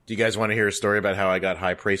Do you guys want to hear a story about how I got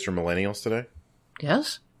high praise from millennials today?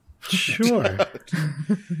 Yes. Sure.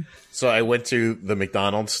 So I went to the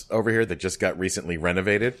McDonald's over here that just got recently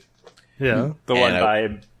renovated. Yeah. The one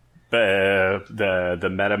by the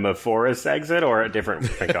Metamorphosis exit, or a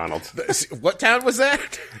different McDonald's? What town was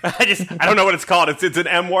that? I don't know what it's called. It's an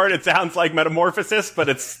M word. It sounds like metamorphosis, but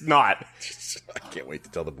it's not. I can't wait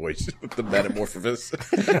to tell the boys the metamorphosis.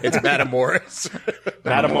 It's Matamoris.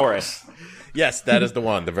 Matamoris. Yes, that is the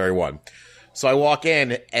one, the very one. So I walk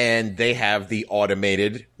in, and they have the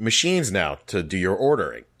automated machines now to do your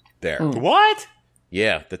ordering there. What?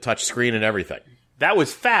 Yeah, the touch screen and everything. That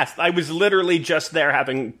was fast. I was literally just there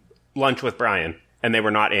having lunch with Brian, and they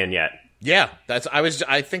were not in yet. Yeah,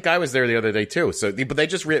 I think I was there the other day too. So, but they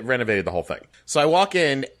just renovated the whole thing. So I walk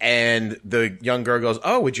in, and the young girl goes,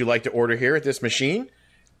 "Oh, would you like to order here at this machine?"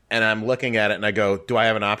 And I'm looking at it, and I go, "Do I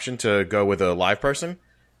have an option to go with a live person?"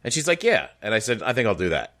 And she's like, "Yeah." And I said, "I think I'll do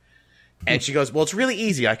that." And she goes, "Well, it's really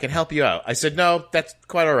easy. I can help you out." I said, "No, that's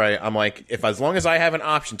quite all right." I'm like, as long as I have an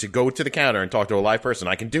option to go to the counter and talk to a live person,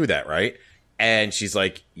 I can do that, right? And she's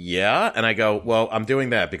like, "Yeah." And I go, "Well, I'm doing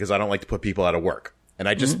that because I don't like to put people out of work." And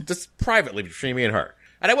I just privately between me and her.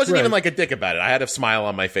 And I wasn't even like a dick about it. I had a smile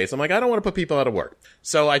on my face. I'm like, I don't want to put people out of work.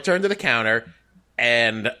 So I turned to the counter,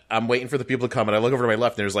 and I'm waiting for the people to come. And I look over to my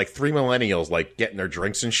left, and there's like 3 millennials like getting their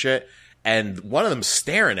drinks and shit. And one of them's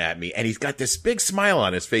staring at me, and he's got this big smile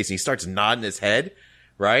on his face, and he starts nodding his head,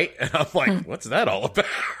 right? And I'm like, what's that all about?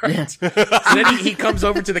 Right? So then he comes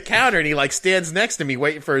over to the counter, and he like stands next to me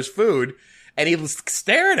waiting for his food, and he's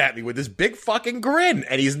staring at me with this big fucking grin,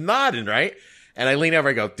 and he's nodding, right? And I lean over,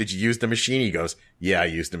 I go, "Did you use the machine?" He goes, "Yeah, I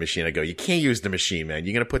used the machine." I go, "You can't use the machine, man.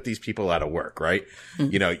 You're going to put these people out of work, right?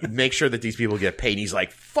 You know, make sure that these people get paid." And he's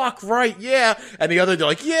like, "Fuck right, yeah." And the other, they're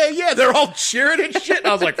like, "Yeah." They're all cheering and shit. And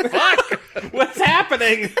I was like, fuck. What's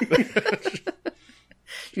happening?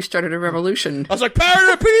 You started a revolution. I was like, "Power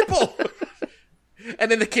to the people." And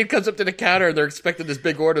then the kid comes up to the counter, and they're expecting this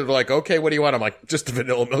big order. They're like, "Okay, what do you want?" I'm like, "Just a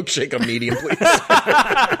vanilla milkshake, a medium, please."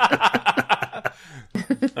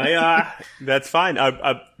 That's fine.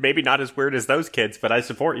 Maybe not as weird as those kids, but I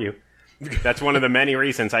support you. That's one of the many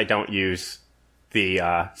reasons I don't use the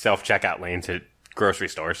self-checkout lanes at grocery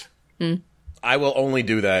stores. I will only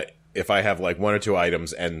do that if I have like 1 or 2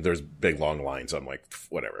 items and there's big long lines. I'm like,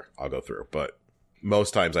 whatever, I'll go through. But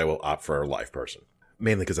most times I will opt for a live person.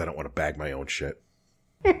 Mainly because I don't want to bag my own shit.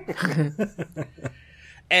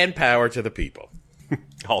 And power to the people.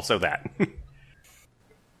 Also that.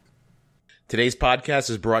 Today's podcast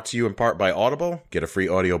is brought to you in part by Audible. Get a free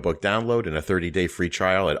audiobook download and a 30-day free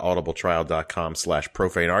trial at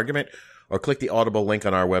audibletrial.com/profaneargument, or click the Audible link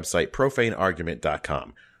on our website,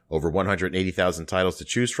 profaneargument.com. Over 180,000 titles to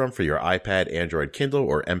choose from for your iPad, Android, Kindle,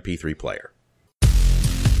 or MP3 player.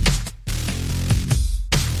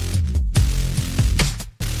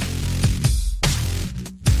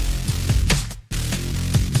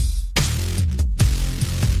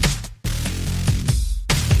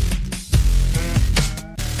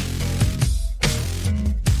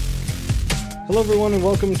 Hello, everyone, and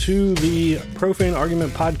welcome to the Profane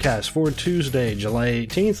Argument Podcast for Tuesday, July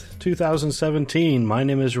 18th, 2017. My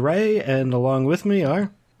name is Ray, and along with me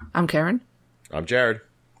are... I'm Karen. I'm Jared.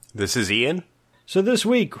 This is Ian. So this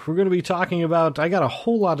week, we're going to be talking about... I got a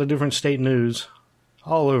whole lot of different state news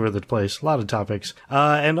all over the place, a lot of topics.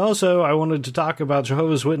 And also, I wanted to talk about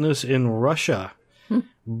Jehovah's Witness in Russia.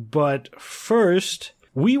 But first...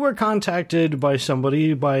 we were contacted by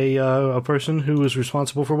somebody, by a person who was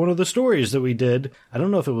responsible for one of the stories that we did. I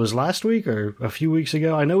don't know if it was last week or a few weeks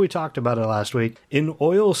ago. I know we talked about it last week. In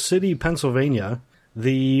Oil City, Pennsylvania,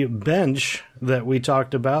 the bench that we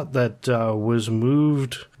talked about that was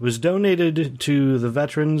donated to the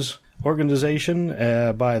Veterans Organization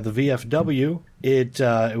by the VFW. It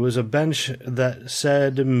was a bench that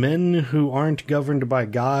said men who aren't governed by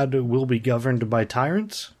God will be governed by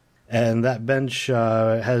tyrants. And that bench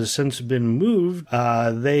has since been moved.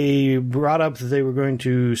 They brought up that they were going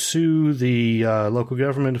to sue the local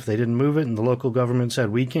government if they didn't move it, and the local government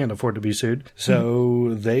said, we can't afford to be sued.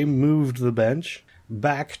 So they moved the bench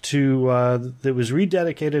back to, it was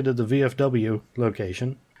rededicated at the VFW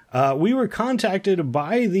location. We were contacted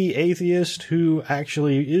by the atheist who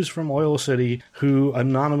actually is from Oil City, who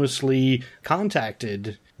anonymously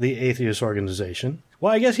contacted the atheist organization.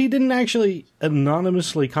 Well, I guess he didn't actually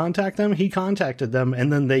anonymously contact them. He contacted them,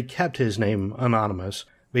 and then they kept his name anonymous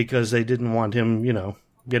because they didn't want him,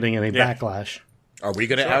 getting any backlash. Are we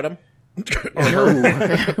going to out him? No.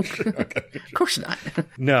 Of course not.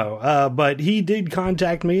 No, but he did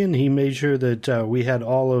contact me, and he made sure that we had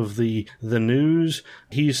all of the news.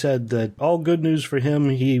 He said that all good news for him.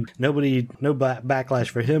 No backlash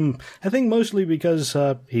for him. I think mostly because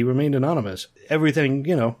he remained anonymous. Everything,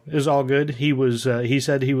 is all good. He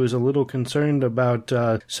said he was a little concerned about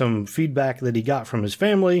some feedback that he got from his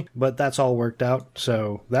family, but that's all worked out,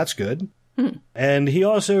 so that's good. And he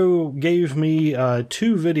also gave me 2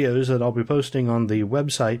 videos that I'll be posting on the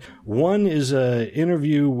website. One is an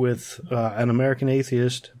interview with an American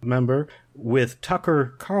Atheist member with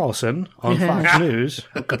Tucker Carlson on Fox News.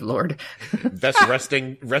 Oh, good Lord. That's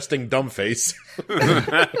resting dumb face.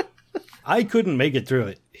 I couldn't make it through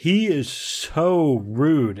it. He is so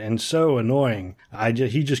rude and so annoying.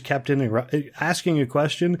 He just kept asking a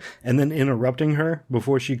question and then interrupting her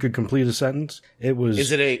before she could complete a sentence. It was.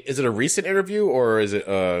 Is it a recent interview or is it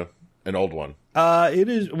an old one? It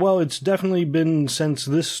is. Well, it's definitely been since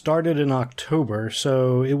this started in October.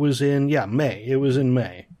 So it was in May. It was in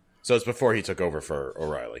May. So it's before he took over for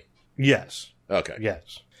O'Reilly. Yes. Okay.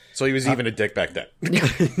 Yes. So he was even a dick back then.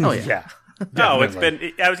 Oh, yeah. Yeah. No, it's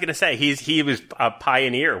been. I was going to say he was a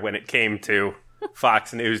pioneer when it came to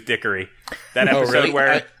Fox News dickery. That episode really?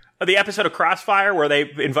 where the episode of Crossfire where they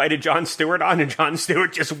invited Jon Stewart on, and Jon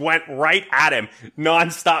Stewart just went right at him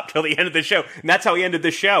nonstop till the end of the show, and that's how he ended the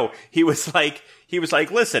show. He was like,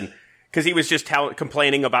 listen, because he was just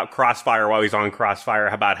complaining about Crossfire while he's on Crossfire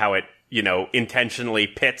about how it intentionally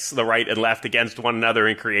pits the right and left against one another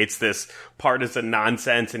and creates this partisan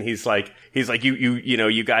nonsense. And he's like,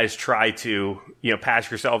 you guys try to,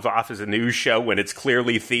 pass yourselves off as a news show when it's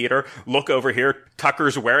clearly theater. Look over here.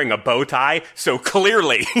 Tucker's wearing a bow tie. So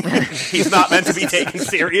clearly he's not meant to be taken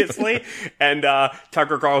seriously. And,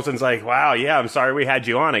 Tucker Carlson's like, wow, yeah, I'm sorry we had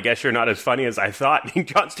you on. I guess you're not as funny as I thought. And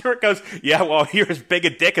Jon Stewart goes, yeah, well, you're as big a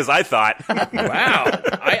dick as I thought. Wow.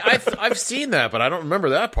 I've seen that, but I don't remember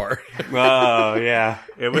that part. Oh, yeah.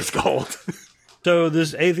 It was gold. So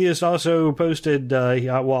this atheist also posted,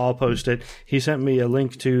 I'll post it. He sent me a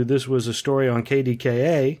link to, this was a story on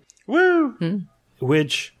KDKA. Woo!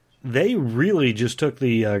 Which they really just took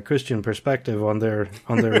the Christian perspective on their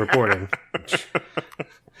reporting.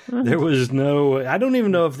 There was no, I don't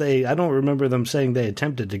even know if I don't remember them saying they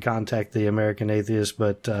attempted to contact the American Atheist,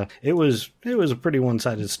 but it was a pretty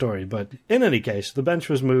one-sided story. But in any case, the bench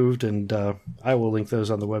was moved, and I will link those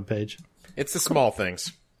on the webpage. It's the small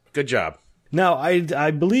things. Good job. Now,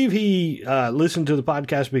 I believe he listened to the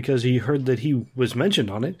podcast because he heard that he was mentioned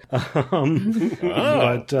on it.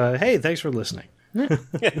 But hey, thanks for listening.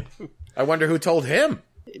 I wonder who told him.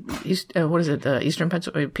 What is it? Eastern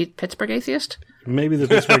Pittsburgh Atheist? Maybe the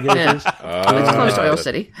Pittsburgh Atheist. It's close to Oil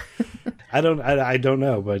City. I don't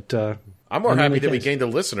know, but I'm more happy that we gained a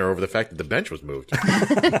listener over the fact that the bench was moved.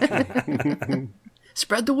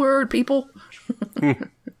 Spread the word, people.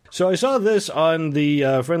 So I saw this on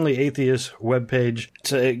the Friendly Atheist webpage.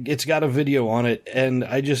 It's got a video on it, and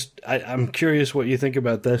I'm curious what you think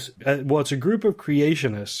about this. Well, it's a group of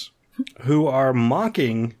creationists who are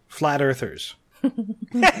mocking flat earthers.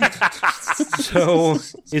 So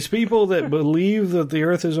it's people that believe that the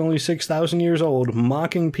earth is only 6,000 years old,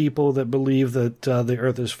 mocking people that believe that the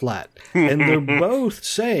earth is flat. And they're both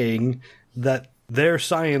saying that their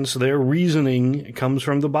science, their reasoning comes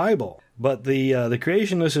from the Bible. But the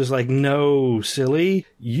creationist is like, no, silly.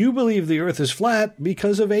 You believe the earth is flat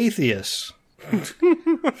because of atheists.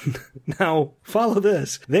 Now, follow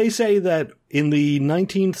this. They say that in the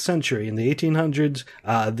 19th century, in the 1800s,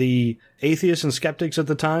 the atheists and skeptics at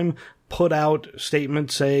the time put out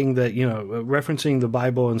statements saying that, referencing the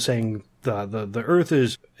Bible and saying the earth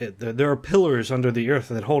is, there are pillars under the earth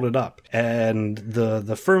that hold it up, and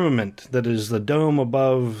the firmament that is the dome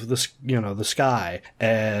above the sky,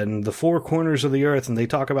 and the four corners of the earth, and they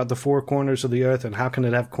talk about the four corners of the earth and how can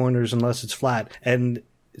it have corners unless it's flat. And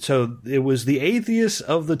so it was the atheists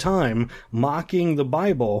of the time mocking the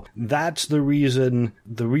Bible. That's the reasoning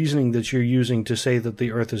that you're using to say that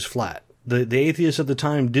the earth is flat. The atheists at the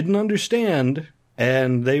time didn't understand,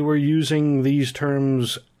 and they were using these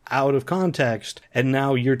terms out of context, and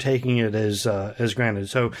now you're taking it as granted.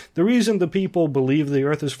 So the reason the people believe the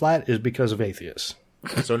earth is flat is because of atheists.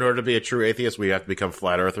 So in order to be a true atheist, we have to become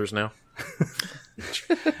flat earthers now?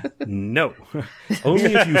 No.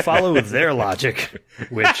 Only if you follow their logic,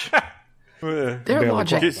 which Their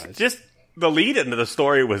logic. Just the lead into the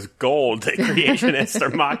story was gold. That creationists are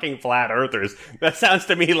mocking flat earthers. That sounds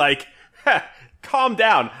to me like, calm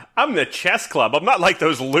down. I'm in the chess club. I'm not like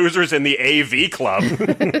those losers in the AV club.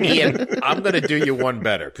 Ian, I'm going to do you one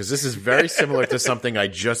better, because this is very similar to something I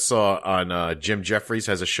just saw on Jim Jeffries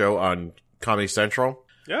has a show on Comedy Central.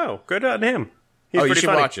 Oh, good on him. He's You pretty should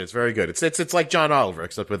funny. watch it. It's very good. It's like John Oliver,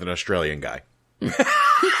 except with an Australian guy.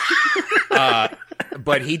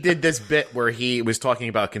 But he did this bit where he was talking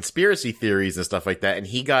about conspiracy theories and stuff like that, and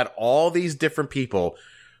he got all these different people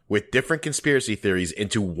with different conspiracy theories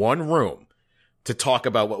into one room to talk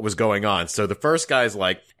about what was going on. So the first guy's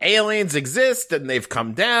like, aliens exist, and they've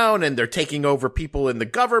come down, and they're taking over people in the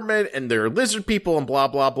government, and they're lizard people, and blah,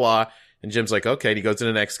 blah, blah. And Jim's like, okay. And he goes to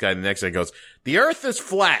the next guy, and the next guy goes, the Earth is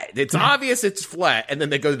flat. It's obvious it's flat. And then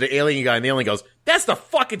they go to the alien guy, and the alien goes, that's the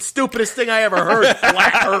fucking stupidest thing I ever heard,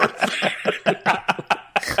 flat Earth.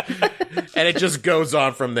 And it just goes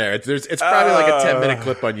on from there. It's probably like a 10-minute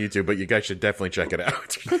clip on YouTube, but you guys should definitely check it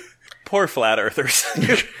out. Poor flat earthers.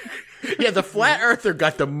 Yeah, the flat earther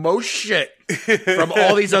got the most shit from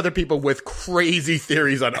all these other people with crazy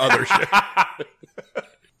theories on other shit.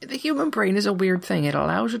 The human brain is a weird thing. It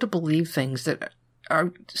allows you to believe things that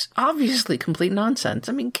are obviously complete nonsense.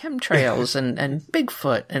 I mean, chemtrails and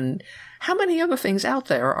Bigfoot and how many other things out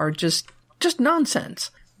there are just nonsense.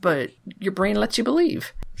 But your brain lets you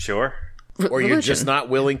believe. Sure. Or you're just not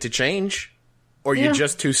willing to change, or you're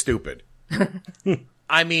just too stupid.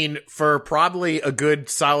 I mean, for probably a good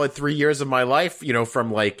solid 3 years of my life,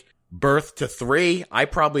 from like birth to 3, I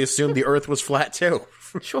probably assumed the Earth was flat too.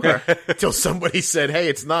 Sure. Till somebody said, hey,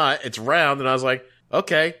 it's not, it's round. And I was like,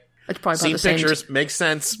 okay. It's probably Seen pictures, makes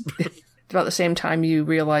sense. It's about the same time you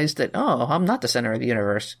realized that, oh, I'm not the center of the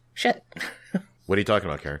universe. Shit. What are you talking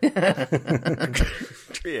about, Karen?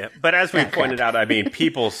 Yeah, but as we pointed out, I mean,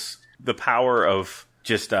 the power of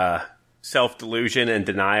just self-delusion and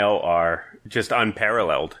denial are just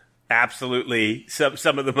unparalleled. Absolutely,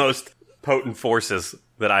 some of the most potent forces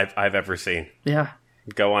that I've ever seen. Yeah.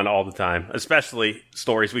 Go on all the time, especially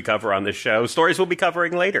stories we cover on this show. Stories we'll be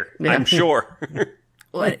covering later, I'm sure.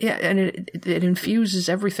 Well, yeah, and it infuses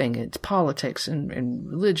everything. It's politics and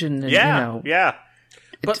religion. And, yeah.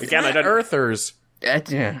 But again, flat earthers,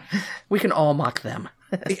 yeah, we can all mock them.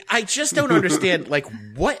 I just don't understand, like,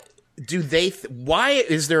 what do they, why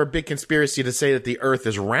is there a big conspiracy to say that the Earth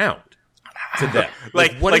is round to them?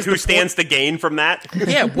 like what is who stands to gain from that?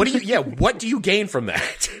 Yeah, what do you gain from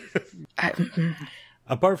that?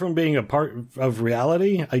 Apart from being a part of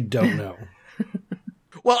reality, I don't know.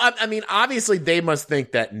 Well, I mean, obviously they must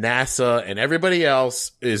think that NASA and everybody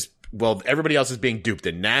else is being duped,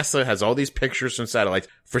 and NASA has all these pictures from satellites.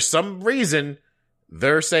 For some reason,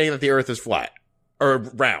 they're saying that the Earth is flat or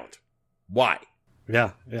round. Why?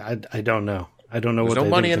 Yeah, I don't know. I don't know. There's what no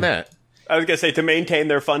money in that. I was going to say, to maintain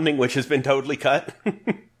their funding, which has been totally cut.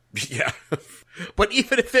 Yeah. But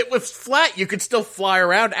even if it was flat, you could still fly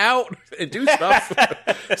around out and do stuff.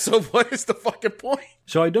 So what is the fucking point?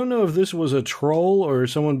 So I don't know if this was a troll or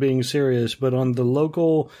someone being serious, but on the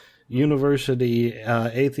local university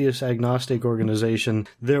atheist agnostic organization,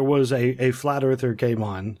 there was a flat earther came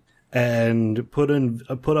on and put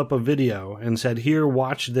up a video and said, here,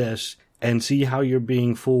 watch this and see how you're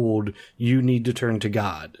being fooled. You need to turn to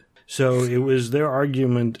God. So it was their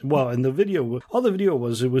argument. Well, and the video, all the video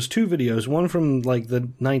was, it was two videos, one from like the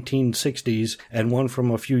 1960s and one from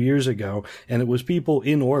a few years ago. And it was people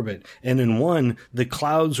in orbit. And in one, the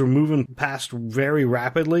clouds were moving past very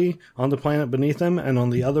rapidly on the planet beneath them. And on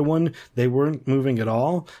the other one, they weren't moving at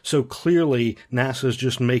all. So clearly NASA's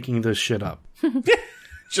just making this shit up.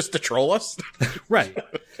 Just to troll us? Right.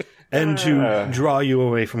 And to draw you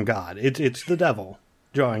away from God. It's the devil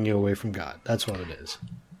drawing you away from God. That's what it is.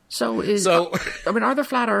 So are there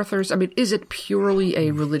flat earthers? I mean, is it purely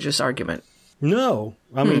a religious argument? No.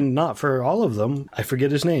 I mean, not for all of them. I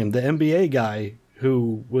forget his name. The NBA guy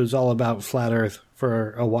who was all about flat earth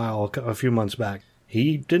for a while, a few months back.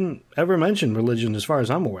 He didn't ever mention religion as far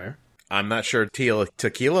as I'm aware. I'm not sure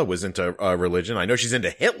Tequila was into religion. I know she's into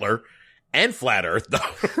Hitler and flat earth,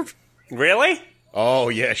 though. Really? Oh,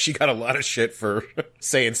 yeah, she got a lot of shit for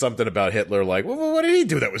saying something about Hitler, like, well, what did he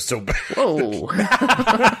do that was so bad? Whoa.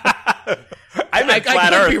 I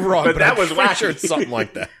could Earth, be wrong, but that was pretty sure it's something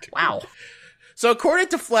like that. Wow. So according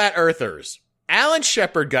to flat earthers, Alan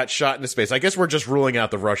Shepard got shot into space. I guess we're just ruling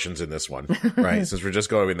out the Russians in this one, right? Since we're just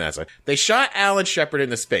going with that side. They shot Alan Shepard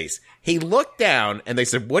into space. He looked down, and they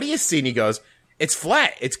said, what do you see? And he goes, it's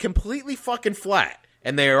flat. It's completely fucking flat.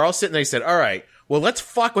 And they are all sitting there. They said, all right, well, let's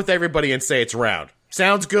fuck with everybody and say it's round.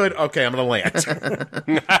 Sounds good. Okay, I'm going to land.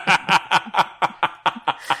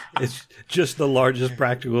 It's just the largest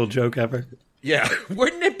practical joke ever. Yeah.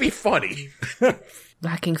 Wouldn't it be funny?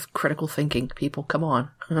 Lacking critical thinking, people. Come on.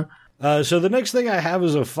 So the next thing I have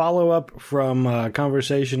is a follow-up from a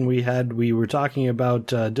conversation we had. We were talking about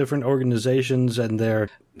different organizations and their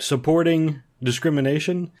supporting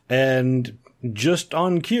discrimination. And just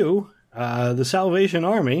on cue, The Salvation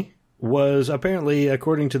Army was apparently,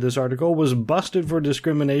 according to this article, was busted for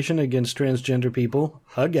discrimination against transgender people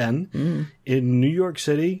again. In New York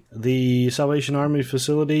City. The Salvation Army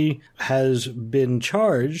facility has been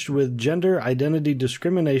charged with gender identity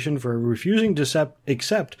discrimination for refusing to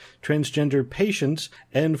accept transgender patients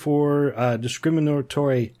and for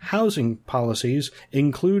discriminatory housing policies,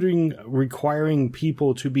 including requiring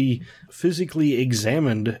people to be physically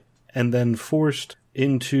examined and then forced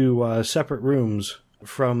into separate rooms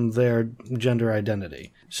from their gender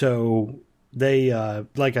identity. So they,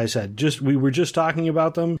 like I said, we were just talking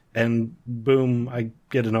about them, and boom, I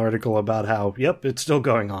get an article about how, yep, it's still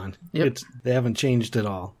going on. Yep. They haven't changed at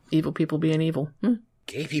all. Evil people being evil.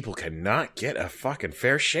 Gay people cannot get a fucking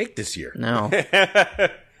fair shake this year. No.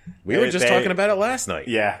 We were just talking about it last night.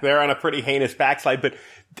 Yeah, they're on a pretty heinous backslide. But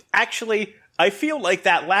actually, I feel like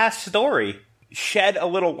that last story shed a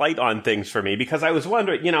little light on things for me, because I was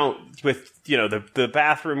wondering, with, the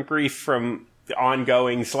bathroom grief from the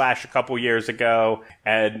ongoing / a couple years ago,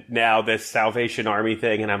 and now this Salvation Army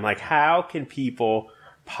thing, and I'm like, how can people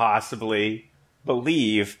possibly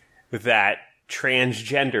believe that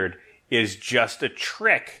transgendered is just a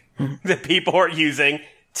trick that people are using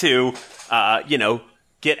to,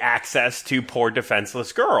 get access to poor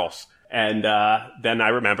defenseless girls? And then I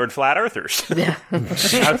remembered flat earthers. Yeah.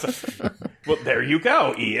 Well, there you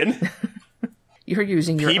go, Ian. You're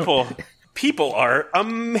using your People are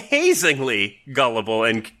amazingly gullible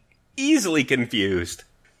and easily confused.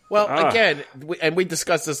 Well, again, we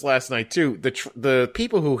discussed this last night too. The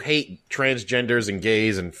people who hate transgenders and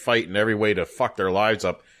gays and fight in every way to fuck their lives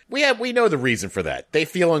up, we know the reason for that. They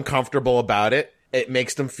feel uncomfortable about it. It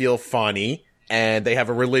makes them feel funny. And they have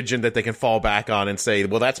a religion that they can fall back on and say,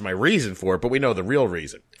 well, that's my reason for it, but we know the real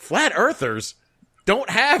reason. Flat earthers don't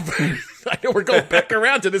have... I know we're going back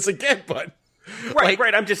around to this again, but... Right.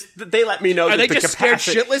 They let me know Are that they the just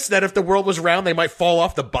capacity... scared shitless that if the world was round, they might fall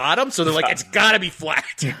off the bottom? So they're like, it's gotta be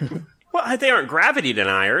flat. Well, they aren't gravity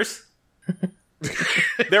deniers.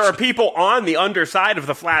 There are people on the underside of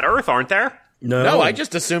the flat earth, aren't there? No, I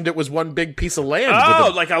just assumed it was one big piece of land.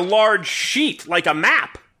 Oh, like a large sheet, like a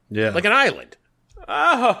map. Yeah. Like an island.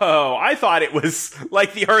 Oh, I thought it was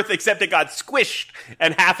like the Earth, except it got squished,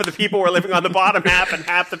 and half of the people were living on the bottom half, and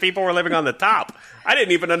half the people were living on the top. I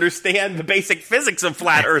didn't even understand the basic physics of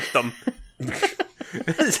flat Earthdom.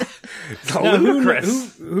 Now,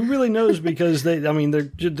 who really knows? Because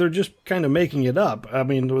they're just kind of making it up. I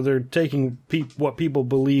mean, they're taking what people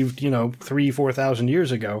believed, 3,000-4,000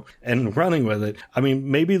 years ago and running with it. I mean,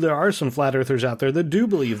 maybe there are some flat earthers out there that do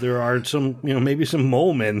believe there are some, maybe some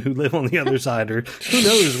mole men who live on the other side, or who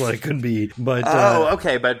knows what it could be. But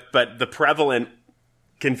okay, but the prevalent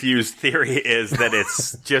confused theory is that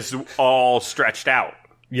it's just all stretched out.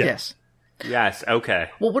 Yes. Yes, okay.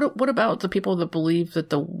 Well, what about the people that believe that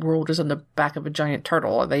the world is on the back of a giant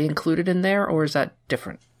turtle? Are they included in there, or is that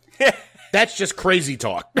different? That's just crazy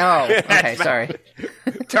talk. Oh, okay, sorry.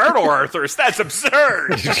 Turtle earthers, that's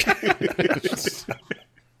absurd!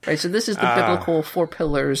 Right, so this is the biblical 4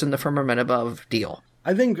 pillars and the firmament above deal.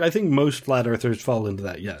 I think most flat earthers fall into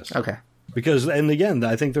that, yes. Okay. Because, and again,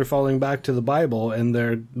 I think they're falling back to the Bible, and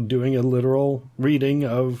they're doing a literal reading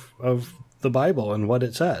of the Bible and what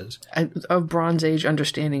it says. A Bronze Age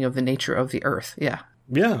understanding of the nature of the earth, yeah.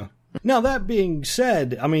 Yeah. Now, that being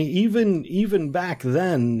said, I mean, even back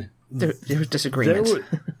then... There was disagreement.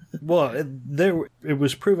 It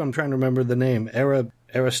was proven, I'm trying to remember the name,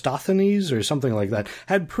 Aristophanes or something like that,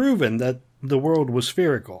 had proven that the world was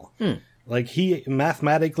spherical. Like, he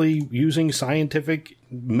mathematically, using scientific,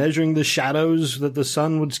 measuring the shadows that the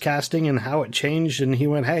sun was casting and how it changed, and he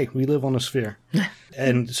went, hey, we live on a sphere.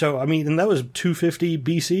 And so, I mean, and that was 250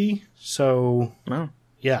 BC, so... Wow.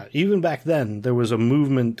 Yeah, even back then, there was a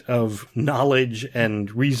movement of knowledge and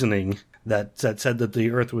reasoning that said that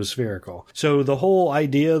the Earth was spherical. So the whole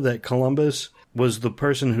idea that Columbus was the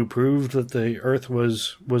person who proved that the Earth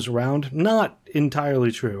was round, not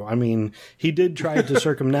entirely true. I mean, he did try to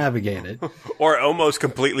circumnavigate it. Or almost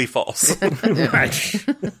completely false. Right.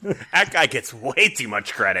 That guy gets way too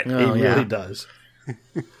much credit. He really does.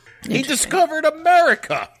 He discovered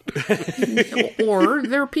America! Or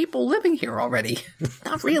there are people living here already.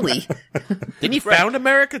 Not really. Didn't he found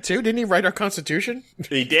America, too? Didn't he write our Constitution?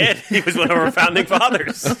 He did. He was one of our founding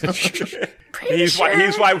fathers. He's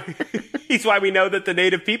why we know that the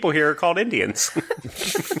native people here are called Indians.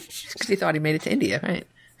 Because he thought he made it to India, right?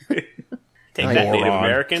 Take that, Native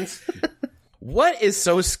Americans. What is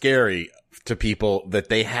so scary to people that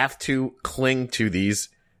they have to cling to these,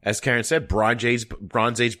 as Karen said, Bronze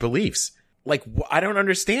Age beliefs? Like, I don't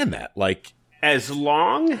understand that. Like, as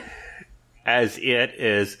long as it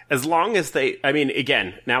is, as long as they, I mean,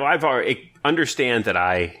 again, now I've already understand that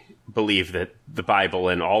I believe that the Bible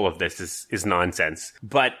and all of this is nonsense.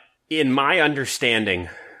 But in my understanding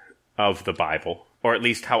of the Bible, or at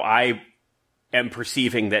least how I am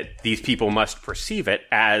perceiving that these people must perceive it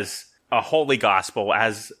as a holy gospel,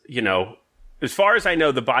 as, you know, as far as I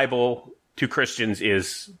know, the Bible to Christians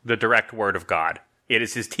is the direct word of God. It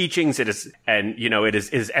is his teachings, it is, and, you know, it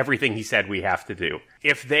is everything he said we have to do.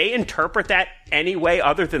 If they interpret that any way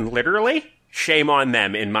other than literally, shame on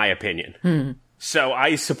them, in my opinion. So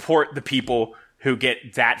I support the people who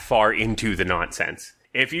get that far into the nonsense.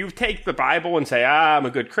 If you take the Bible and say, I'm a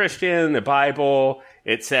good Christian, the Bible,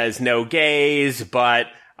 it says no gays, but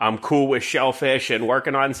I'm cool with shellfish and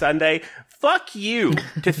working on Sunday. Fuck you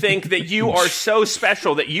to think that you are so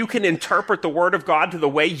special that you can interpret the word of God to the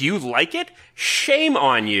way you like it. Shame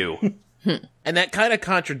on you. And that kind of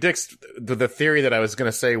contradicts the theory that I was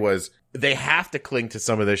going to say was they have to cling to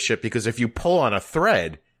some of this shit because if you pull on a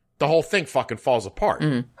thread, the whole thing fucking falls apart.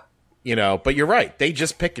 You know, but you're right. They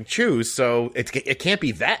just pick and choose, so it can't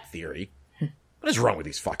be that theory. What is wrong with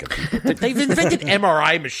these fucking people? They've invented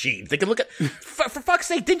MRI machines. They can look at... For fuck's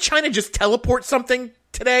sake, didn't China just teleport something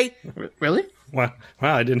today? Really? Wow,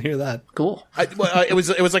 I didn't hear that. Cool. It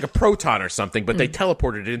was like a proton or something, but they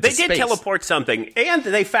teleported it into space. They did teleport something, and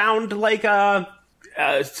they found, like,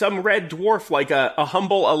 some red dwarf, like a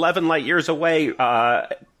humble 11 light years away,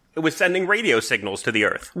 it was sending radio signals to the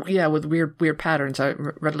Earth. Yeah, with weird patterns. I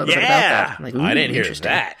read a little bit about that. Like, I didn't hear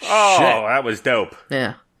that. Oh, Shit. that was dope.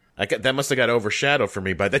 Yeah. That must have got overshadowed for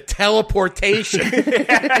me by the teleportation.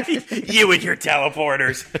 You and your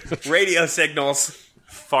teleporters. Radio signals.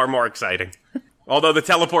 Far more exciting. Although the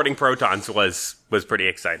teleporting protons was pretty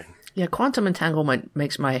exciting. Yeah, quantum entanglement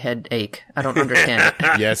makes my head ache. I don't understand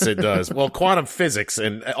it. Yes, it does. Well, quantum physics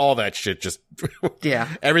and all that shit just... Yeah.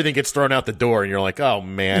 Everything gets thrown out the door and you're like, oh,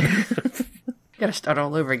 man. Gotta start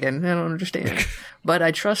all over again. I don't understand. But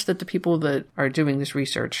I trust that the people that are doing this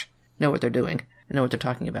research know what they're doing and know what they're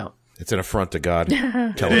talking about. It's an affront to God.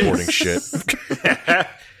 Teleporting shit.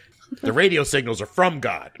 The radio signals are from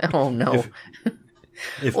God. Oh, no.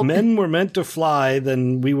 If men were meant to fly,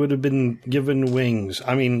 then we would have been given wings.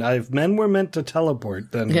 I mean, if men were meant to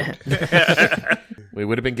teleport, then... Yeah. We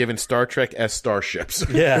would have been given Star Trek-S starships.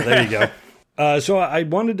 Yeah, there you go. So I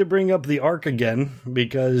wanted to bring up the Ark again,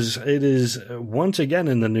 because it is once again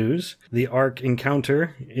in the news. The Ark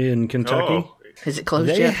encounter in Kentucky. Oh. Is it closed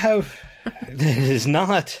They yet? it is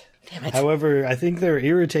not. Damn it. However, I think they're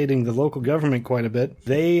irritating the local government quite a bit.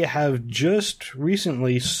 They have just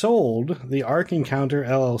recently sold, the Ark Encounter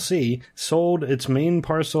LLC, sold its main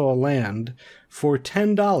parcel of land for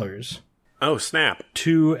 $10 Oh, snap.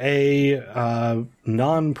 to a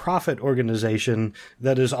non-profit organization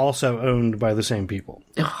that is also owned by the same people.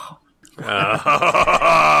 Oh,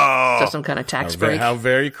 Oh. so some kind of tax break? How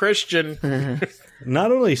very Christian.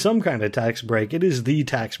 Not only some kind of tax break, it is the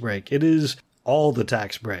tax break. It is all the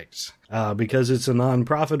tax breaks. Because it's a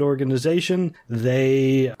non-profit organization,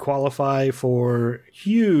 they qualify for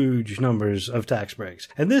huge numbers of tax breaks.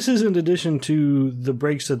 And this is in addition to the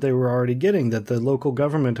breaks that they were already getting, that the local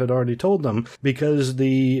government had already told them, because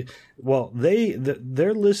their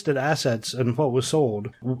listed assets and what was sold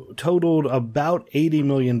totaled about $80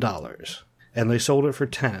 million. And they sold it for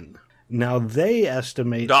 10. Now they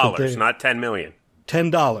estimate... Dollars, not 10 million.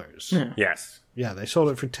 $10. Yes. Yeah, they sold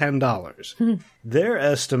it for $10. Their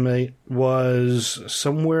estimate was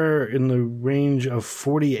somewhere in the range of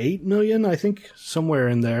 $48 million, I think, somewhere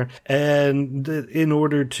in there, and in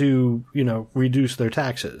order to, reduce their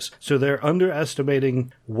taxes. So they're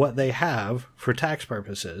underestimating what they have for tax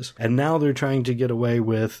purposes, and now they're trying to get away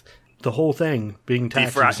with the whole thing being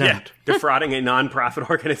tax exempt. Yeah. Defrauding a non-profit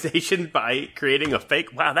organization by creating a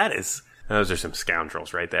fake... Wow, those are some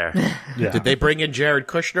scoundrels right there. Yeah. Did they bring in Jared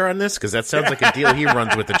Kushner on this? Because that sounds like a deal he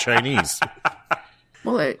runs with the Chinese.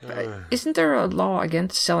 Well, isn't there a law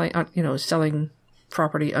against selling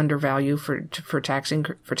property under value for tax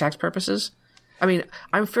purposes? I mean,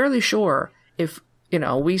 I'm fairly sure if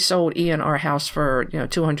we sold Ian our house for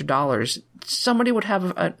 $200, somebody would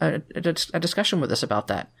have a discussion with us about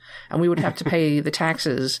that, and we would have to pay the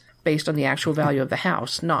taxes based on the actual value of the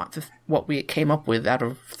house, not what we came up with out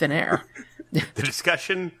of thin air. The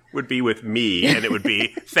discussion would be with me, and it would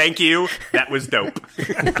be, thank you, that was dope.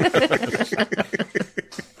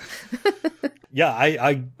 Yeah,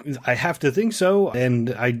 I have to think so,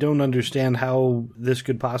 and I don't understand how this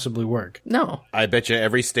could possibly work. No. I bet you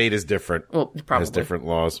every state is different. Well, probably. Has different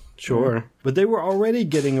laws. Sure. But they were already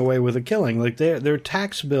getting away with a killing. Like their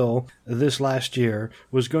tax bill this last year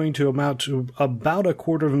was going to amount to about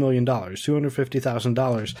 $250,000,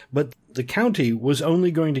 $250,000. But the county was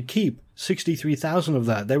only going to keep $63,000 of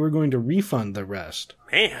that. They were going to refund the rest.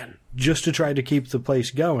 Man. Just to try to keep the place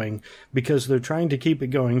going, because they're trying to keep it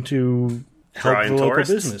going to help Drawing the local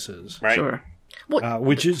tourists. businesses. Right. Sure. Well,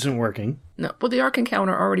 Which isn't working. no, well, the Ark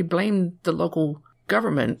Encounter already blamed the local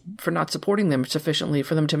government for not supporting them sufficiently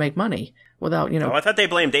for them to make money without, Oh, I thought they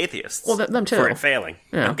blamed aitheists. Well, them too. For it failing.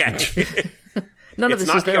 Yeah. Okay. none of It's this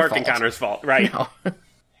not is the their Ark fault. Encounter's fault. Right. No.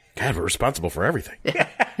 God, we're responsible for everything.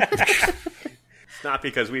 It's not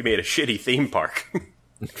because we made a shitty theme park.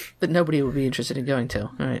 That nobody would be interested in going to.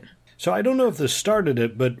 All right. So I don't know if this started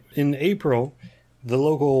it, but in April, the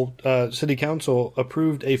local city council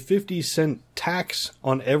approved a 50-cent tax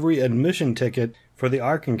on every admission ticket for the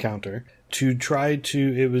Ark Encounter to try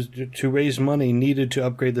to raise money needed to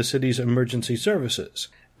upgrade the city's emergency services.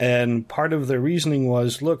 And part of their reasoning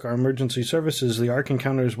was, look, our emergency services, the Ark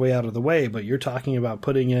Encounter is way out of the way, but you're talking about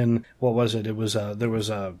putting in, what was it? It was there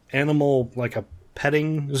was a animal, like a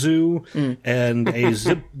petting zoo and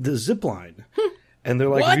the zip line. And they're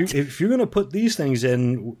like, if you're going to put these things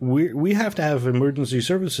in, we have to have emergency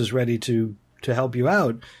services ready to help you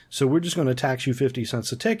out. So we're just going to tax you 50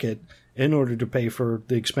 cents a ticket in order to pay for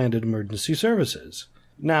the expanded emergency services.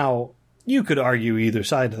 Now, you could argue either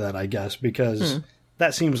side of that, I guess, because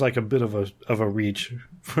that seems like a bit of a reach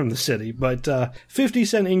from the city. But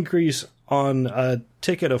 50-cent increase on a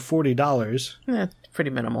ticket of $40. Yeah,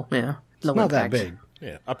 pretty minimal. Yeah. It's not that big.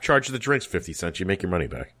 Yeah, upcharge the drinks 50 cents. You make your money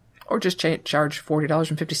back. Or just charge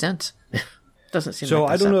 $40.50. Doesn't seem So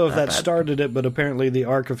like I don't know if that bad. started it, but apparently the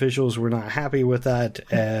ARC officials were not happy with that,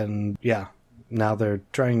 and yeah, now they're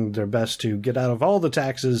trying their best to get out of all the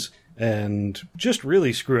taxes and just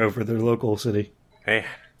really screw over their local city. Hey,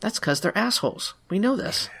 That's because they're assholes. We know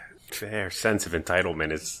this. their sense of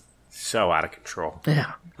entitlement is so out of control.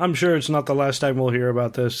 Yeah. I'm sure it's not the last time we'll hear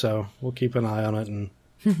about this, so we'll keep an eye on it and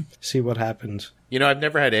see what happens. You know, I've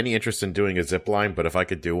never had any interest in doing a zip line, but if I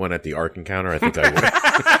could do one at the Ark Encounter, I think I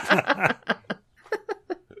would.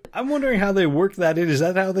 I'm wondering how they work that in. Is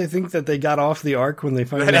that how they think that they got off the Ark when they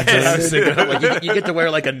finally I was landed? thinking, like, you get to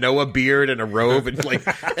wear like a Noah beard and a robe and like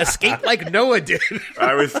escape like Noah did.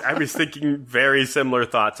 I was thinking very similar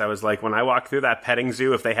thoughts. I was like, when I walk through that petting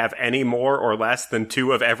zoo, if they have any more or less than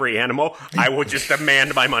 2 of every animal, I will just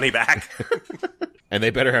demand my money back. And they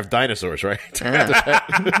better have dinosaurs, right?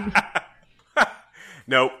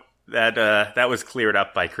 Nope. That was cleared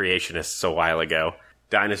up by creationists a while ago.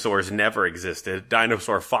 Dinosaurs never existed.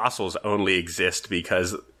 Dinosaur fossils only exist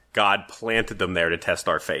because God planted them there to test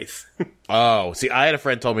our faith. Oh, see, I had a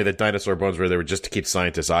friend told me that dinosaur bones were there just to keep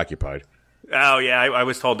scientists occupied. Oh yeah, I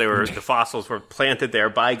was told the fossils were planted there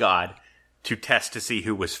by God to test to see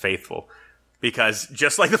who was faithful. Because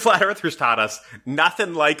just like the flat earthers taught us,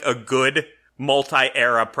 nothing like a good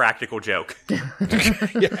multi-era practical joke.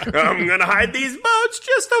 I'm gonna hide these boats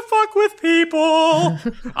just to fuck with people.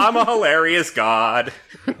 I'm a hilarious God.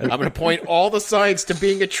 I'm going to point all the signs to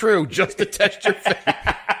being a true just to test your faith.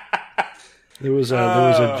 There was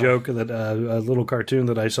a joke that a little cartoon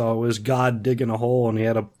that I saw was God digging a hole, and he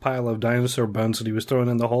had a pile of dinosaur bones that he was throwing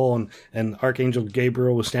in the hole, and Archangel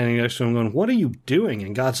Gabriel was standing next to him going, "What are you doing?"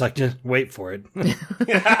 And God's like, "Just wait for it."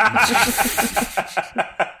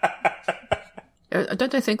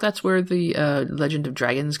 Don't I think that's where the Legend of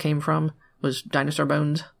Dragons came from? Was dinosaur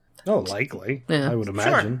bones? Oh, likely. Yeah. I would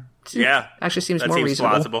imagine. Yeah. Actually seems That more seems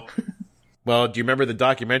reasonable. plausible. Well, do you remember the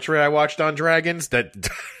documentary I watched on dragons that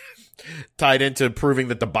tied into proving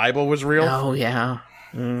that the Bible was real? Oh, yeah.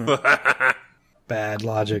 Bad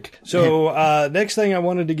logic. So, next thing I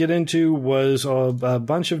wanted to get into was a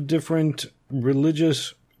bunch of different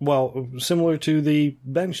religious, well, similar to the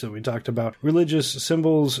bench that we talked about, religious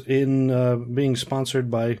symbols in being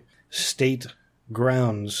sponsored by state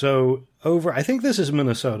grounds. So, I think this is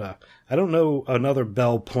Minnesota. I don't know another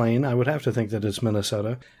Belle Plaine. I would have to think that it's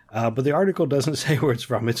Minnesota. But the article doesn't say where it's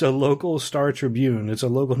from. It's a local Star Tribune. It's a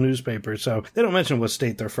local newspaper, so they don't mention what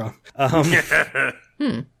state they're from.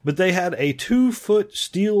 But they had a 2-foot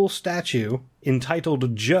steel statue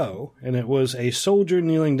entitled Joe, and it was a soldier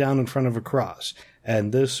kneeling down in front of a cross.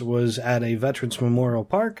 And this was at a Veterans Memorial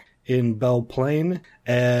Park in Belle Plaine,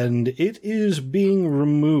 and it is being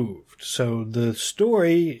removed. So the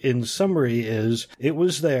story, in summary, is it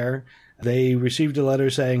was there. They received a letter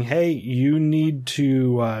saying, "Hey, you need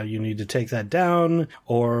to take that down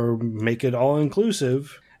or make it all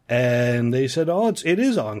inclusive." And they said, it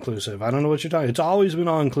is all-inclusive. I don't know what you're talking. It's always been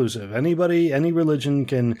all-inclusive. Anybody, any religion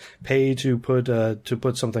can pay to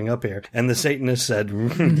put something up here. And the Satanists said,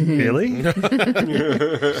 really?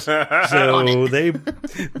 So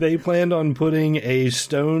they planned on putting a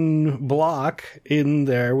stone block in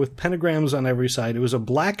there with pentagrams on every side. It was a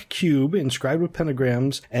black cube inscribed with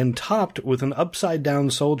pentagrams and topped with an upside-down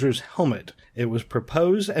soldier's helmet. It was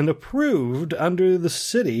proposed and approved under the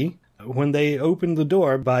city when they opened the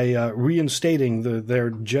door by reinstating their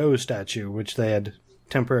Joe statue, which they had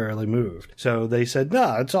temporarily moved. So they said,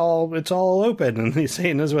 no, it's all open. And the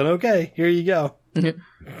Satanists went, okay, here you go.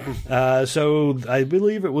 So I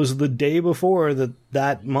believe it was the day before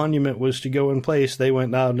that monument was to go in place. They went,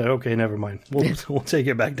 no, okay, never mind. We'll take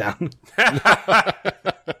it back down.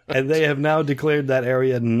 And they have now declared that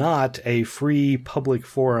area not a free public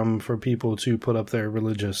forum for people to put up their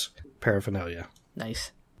religious paraphernalia.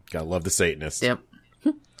 Nice. Gotta love the Satanists. Yep.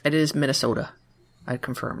 It is Minnesota. I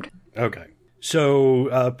confirmed. Okay. So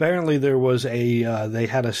apparently there was they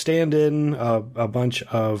had a stand-in, a bunch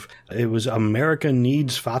of, it was America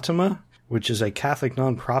Needs Fatima, which is a Catholic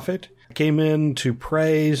nonprofit, came in to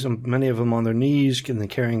pray, many of them on their knees, and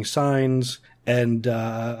carrying signs, and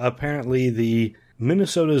apparently the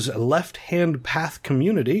Minnesota's Left Hand Path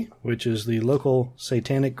Community, which is the local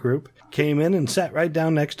satanic group, came in and sat right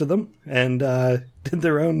down next to them and did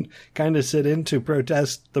their own kind of sit-in to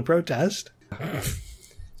protest the protest.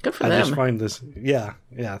 Good for them. I them. just find this,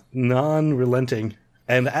 non-relenting.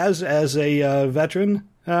 And as a veteran,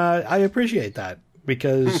 I appreciate that,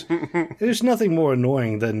 because there's nothing more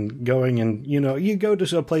annoying than going and, you go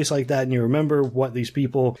to a place like that and you remember what these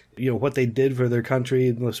people, what they did for their country,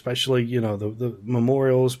 especially, the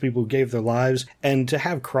memorials, people who gave their lives, and to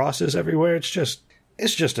have crosses everywhere, it's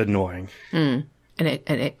just annoying. And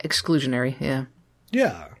exclusionary, yeah.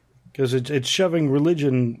 Yeah, because it's shoving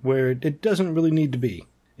religion where it doesn't really need to be.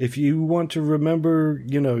 If you want to remember,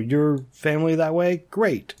 your family that way,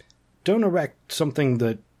 great. Don't erect something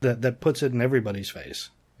that puts it in everybody's face.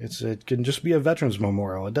 It can just be a veterans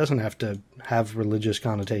memorial. It doesn't have to have religious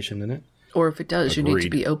connotation in it. Or if it does, Agreed. You need to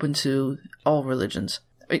be open to all religions.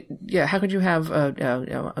 How could you have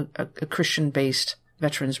a Christian-based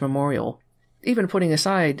veterans memorial? Even putting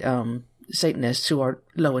aside Satanists who are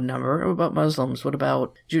low in number. What about Muslims? What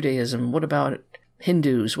about Judaism? What about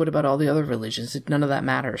Hindus? What about all the other religions? None of that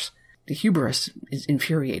matters. The hubris is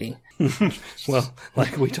infuriating. Well,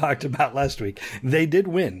 like we talked about last week, they did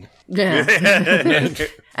win. Yeah.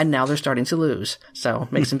 And now they're starting to lose. So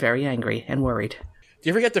it makes them very angry and worried. Do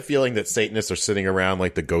you ever get the feeling that Satanists are sitting around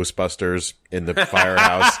like the Ghostbusters in the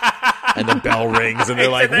firehouse and the bell rings and they're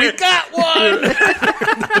like, we got one!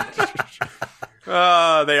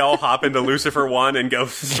 They all hop into Lucifer 1 and go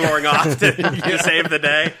soaring off to save the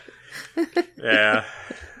day. Yeah.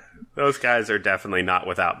 Those guys are definitely not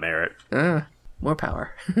without merit. More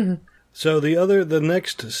power. So the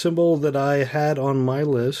next symbol that I had on my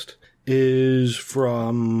list is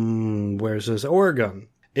from, where's this? Oregon.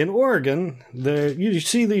 In Oregon, you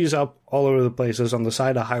see these up all over the places on the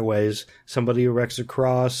side of highways. Somebody erects a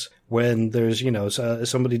cross. When there's,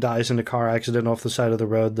 somebody dies in a car accident off the side of the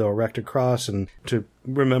road, they'll erect a cross and to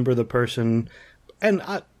remember the person. And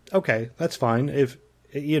okay, that's fine. If,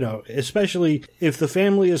 especially if the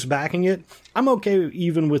family is backing it, I'm okay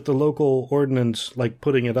even with the local ordinance, like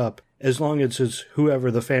putting it up, as long as it's whoever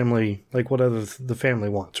the family, like whatever the family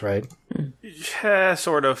wants, right? Yeah,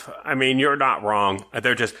 sort of. I mean, you're not wrong.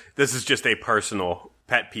 This is just a personal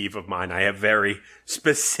pet peeve of mine. I have very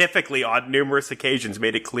specifically on numerous occasions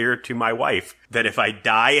made it clear to my wife that if I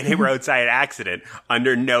die in a roadside accident,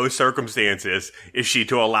 under no circumstances is she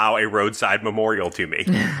to allow a roadside memorial to me.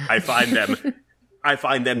 I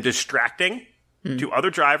find them distracting to other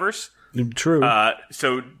drivers. True.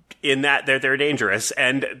 So in that they're dangerous,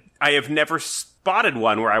 and I have never spotted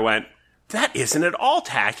one where I went, that isn't at all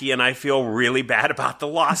tacky, and I feel really bad about the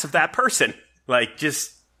loss of that person. Like,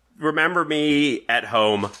 just remember me at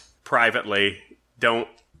home privately. Don't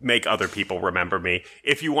make other people remember me.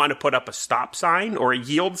 If you want to put up a stop sign or a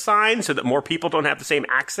yield sign so that more people don't have the same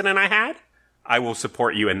accident I had, I will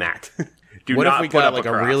support you in that. What if we got like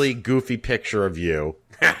a really goofy picture of you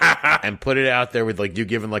and put it out there with like you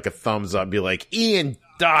giving like a thumbs up, be like, Ian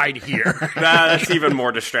died here. That's even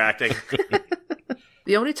more distracting.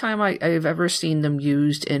 The only time I've ever seen them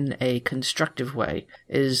used in a constructive way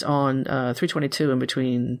is on 322 in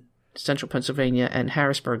between central Pennsylvania and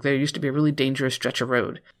Harrisburg. There used to be a really dangerous stretch of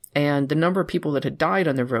road, and the number of people that had died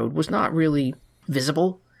on the road was not really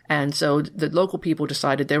visible. And so the local people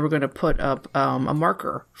decided they were going to put up a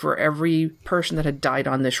marker for every person that had died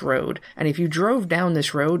on this road. And if you drove down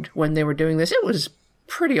this road when they were doing this, it was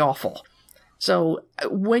pretty awful. So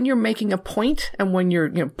when you're making a point and when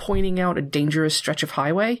you're pointing out a dangerous stretch of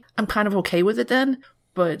highway, I'm kind of okay with it then,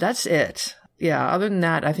 but that's it. Yeah, other than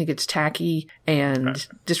that, I think it's tacky and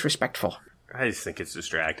disrespectful. I just think it's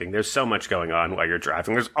distracting. There's so much going on while you're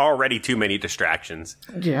driving. There's already too many distractions.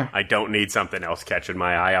 Yeah. I don't need something else catching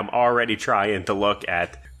my eye. I'm already trying to look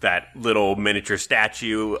at that little miniature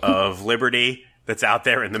statue of Liberty that's out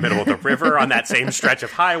there in the middle of the river on that same stretch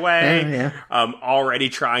of highway. Yeah. I'm already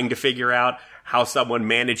trying to figure out how someone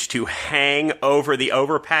managed to hang over the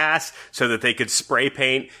overpass so that they could spray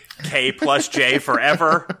paint K plus J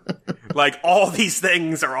forever. Like, all these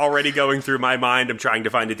things are already going through my mind. I'm trying to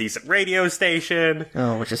find a decent radio station.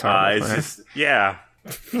 Oh, which is hard. It's just, yeah.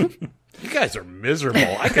 You guys are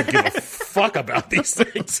miserable. I could give a fuck about these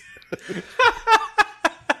things.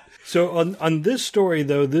 So on this story,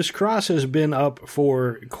 though, this cross has been up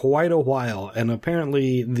for quite a while, and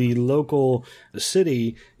apparently the local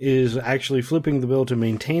city is actually flipping the bill to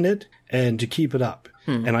maintain it and to keep it up.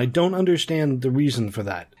 And I don't understand the reason for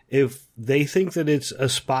that. If they think that it's a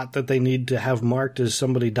spot that they need to have marked as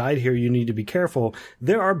somebody died here, you need to be careful.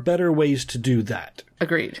 There are better ways to do that.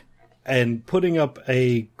 Agreed. And putting up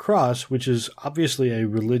a cross, which is obviously a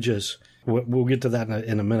religious, we'll get to that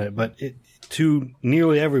in a minute, but to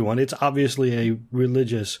nearly everyone, it's obviously a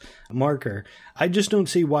religious marker. I just don't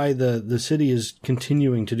see why the city is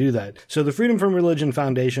continuing to do that. So the Freedom from Religion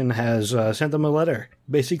Foundation has sent them a letter,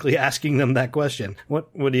 basically asking them that question. What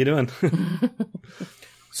are you doing?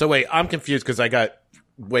 So wait, I'm confused because I got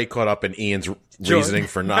way caught up in Ian's reasoning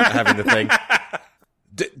for not having the thing.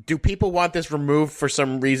 Do people want this removed for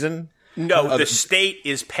some reason? No, the state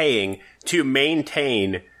is paying to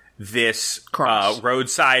maintain this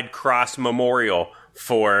roadside cross memorial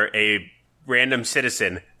for a random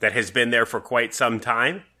citizen that has been there for quite some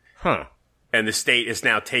time. Huh. And the state is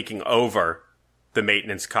now taking over the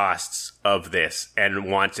maintenance costs of this and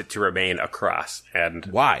wants it to remain a cross. And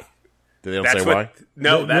why? They don't say what, why?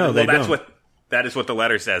 No, they that's don't. that is what the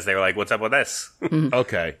letter says. They were like, "What's up with this?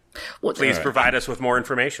 Okay. Please provide us with more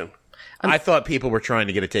information." I thought people were trying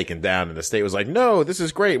to get it taken down, and the state was like, "No, this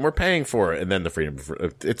is great, and we're paying for it." And then the freedom.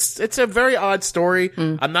 It's a very odd story.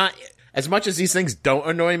 I'm not as much as these things don't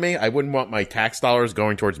annoy me. I wouldn't want my tax dollars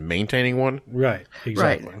going towards maintaining one. Right.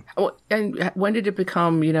 Exactly. Right. Oh, and when did it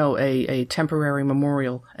become, a temporary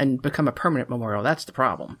memorial and become a permanent memorial? That's the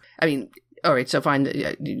problem. I mean, all right, so fine,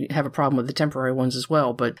 you have a problem with the temporary ones as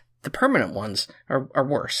well, but the permanent ones are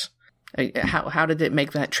worse. How did it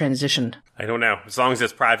make that transition? I don't know. As long as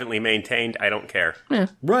it's privately maintained, I don't care. Yeah.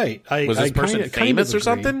 Right. Was this person famous or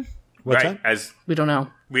something? What's right? that? We don't know.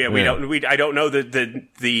 I don't know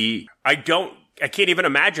I can't even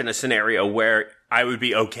imagine a scenario where I would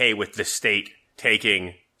be okay with the state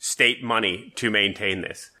taking state money to maintain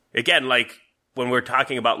this. Again, like when we're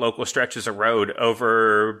talking about local stretches of road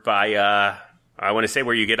over by, I want to say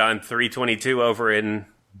where you get on 322 over in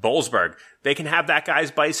Bollesburg, they can have that guy's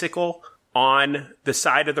bicycle on the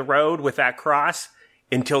side of the road with that cross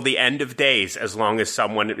until the end of days, as long as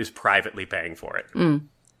someone is privately paying for it.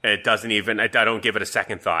 It doesn't even, I don't give it a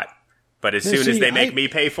second thought. But as soon as they make me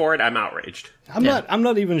pay for it, I'm outraged. I'm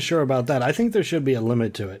not even sure about that. I think there should be a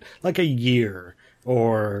limit to it, like a year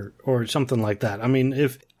or something like that. I mean,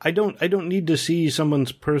 if I don't need to see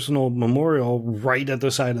someone's personal memorial right at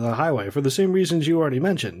the side of the highway for the same reasons you already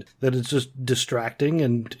mentioned, that it's just distracting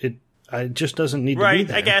and it just doesn't need to be there.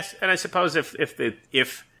 Right, I guess. And I suppose if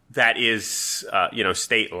that is,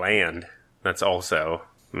 state land, that's also,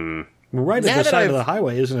 Right at the side of the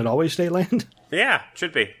highway, isn't it always state land? Yeah, it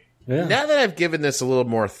should be. Yeah. Now that I've given this a little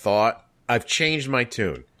more thought, I've changed my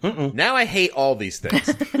tune. Now I hate all these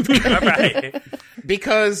things. Right.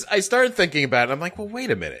 Because I started thinking about it, I'm like, well,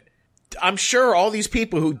 wait a minute. I'm sure all these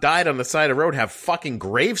people who died on the side of the road have fucking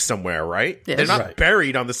graves somewhere, right? Yes. They're not Right.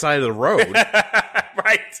 buried on the side of the road.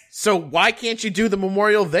 Right. So why can't you do the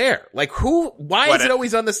memorial there? Like, why is it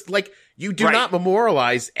always on this, like, you do not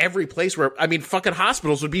memorialize every place where, I mean, fucking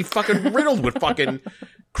hospitals would be fucking riddled with fucking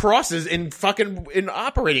crosses in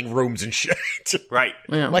operating rooms and shit. Right.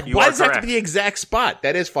 Yeah. Like, You why are does it have to correct. be the exact spot?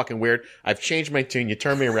 That is fucking weird. I've changed my tune. You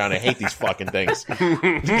turn me around. I hate these fucking things.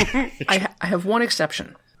 I have one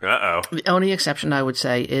exception. Uh-oh. The only exception I would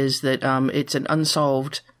say is that it's an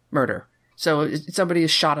unsolved murder. So somebody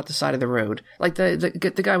is shot at the side of the road, like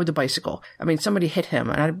the guy with the bicycle. I mean, somebody hit him,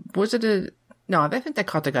 and I think they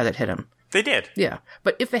caught the guy that hit him. They did. Yeah,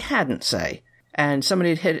 but if they hadn't, say, and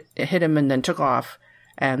somebody had hit him and then took off,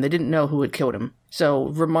 and they didn't know who had killed him, so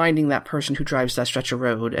reminding that person who drives that stretch of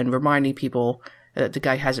road and reminding people that the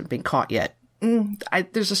guy hasn't been caught yet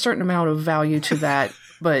There's a certain amount of value to that,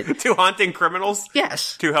 but To haunting criminals?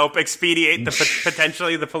 yes, To help expedite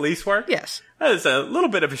potentially the police work? yes. That is a little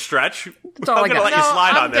bit of a stretch. all I'm I going to got. let you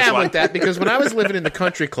slide I'm on this down one. with that because when I was living in the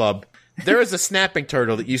country club, there was a snapping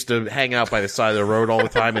turtle that used to hang out by the side of the road all the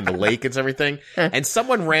time in the lake and everything, and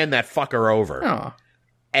someone ran that fucker over. Oh,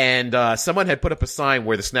 And someone had put up a sign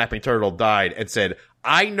where the snapping turtle died and said,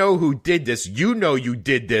 I know who did this, you know you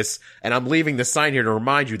did this, and I'm leaving the sign here to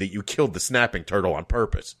remind you that you killed the snapping turtle on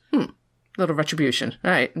purpose. little retribution.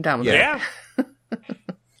 All right, I'm down with that. Yeah.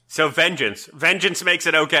 So vengeance. Vengeance makes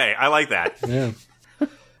it okay. I like that. Yeah.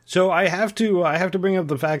 So I have to bring up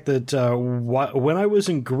the fact that when I was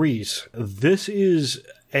in Greece, this is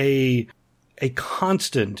a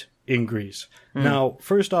constant in Greece. Now,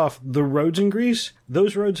 first off, the roads in Greece,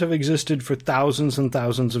 those roads have existed for thousands and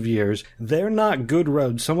thousands of years. They're not good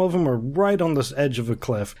roads. Some of them are right on the edge of a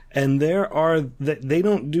cliff, and they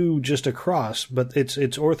don't do just a cross, but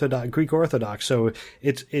it's Orthodox, Greek Orthodox, so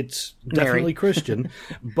it's definitely Christian,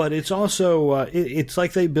 but it's also it's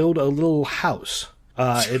like they build a little house.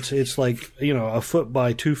 It's like, a foot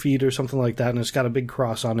by 2 feet or something like that, and it's got a big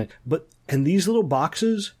cross on it. And these little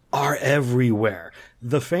boxes are everywhere.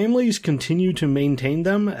 The families continue to maintain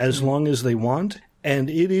them as long as they want, and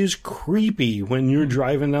it is creepy when you're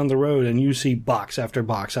driving down the road and you see box after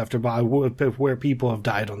box after box where people have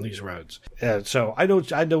died on these roads. So I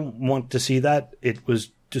don't want to see that. It was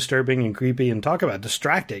disturbing and creepy, and talk about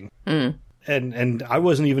distracting. And I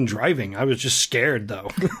wasn't even driving. I was just scared, though.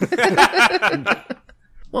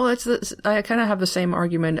 Well, I kind of have the same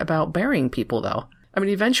argument about burying people, though. I mean,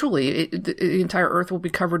 eventually, the entire Earth will be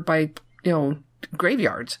covered by,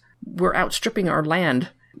 graveyards. We're outstripping our land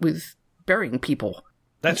with burying people.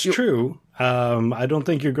 That's true. I don't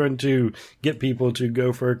think you're going to get people to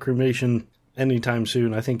go for a cremation anytime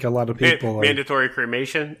soon. I think a lot of people mandatory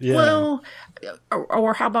cremation. Yeah. Well,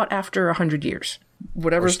 or how about after 100 years?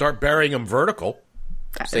 Whatever. Or start burying them vertical.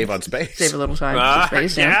 Save on space. Save a little time.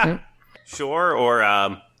 Space. Yeah. Sure.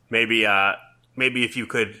 Or maybe if you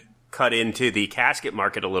could cut into the casket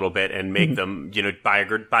market a little bit and make them,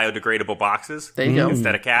 biodegradable boxes. There you go.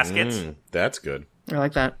 Instead of caskets. That's good. I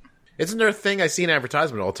like that. Isn't there a thing I see in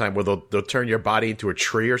advertisement all the time where they'll turn your body into a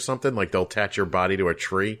tree or something? Like they'll attach your body to a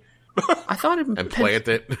tree I thought and plant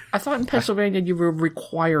it? I thought in Pennsylvania you were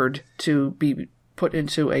required to be put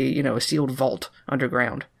into a sealed vault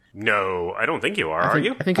underground. No, I don't think you are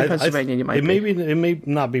you? I think in Pennsylvania you might be. It may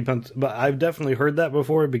not be, but I've definitely heard that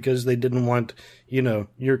before because they didn't want,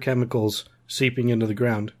 your chemicals seeping into the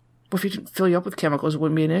ground. Well, if you didn't fill you up with chemicals, it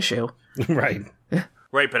wouldn't be an issue. Right.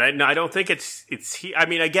 Right, but I don't think it's here. I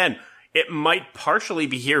mean, again, it might partially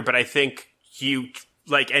be here, but I think you,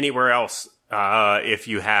 like anywhere else, if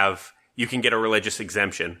you can get a religious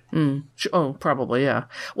exemption. Oh, probably, yeah.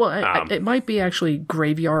 Well, it might be actually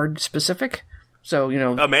graveyard specific. So,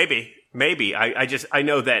 maybe. I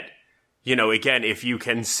know that, again, if you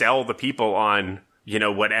can sell the people on,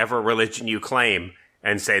 whatever religion you claim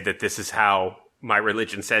and say that this is how my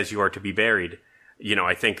religion says you are to be buried,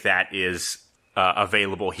 I think that is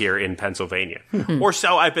available here in Pennsylvania. Or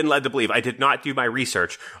so I've been led to believe. I did not do my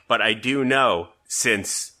research, but I do know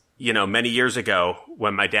since, many years ago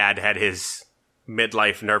when my dad had his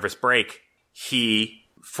midlife nervous break, he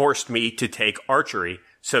forced me to take archery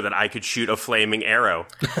so that I could shoot a flaming arrow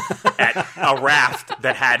at a raft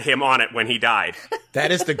that had him on it when he died.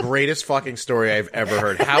 That is the greatest fucking story I've ever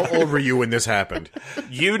heard. How old were you when this happened?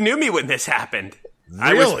 You knew me when this happened. Really?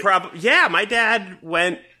 I was my dad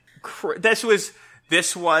went... This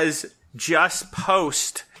was just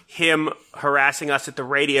post him harassing us at the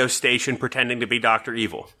radio station pretending to be Dr.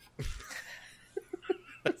 Evil.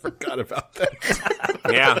 I forgot about that.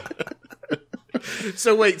 Yeah.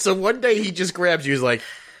 So one day he just grabs you. He's like,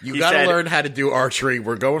 you got to learn how to do archery.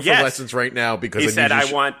 We're going for lessons right now because he said,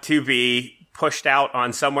 I want to be pushed out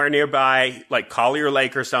on somewhere nearby, like Collier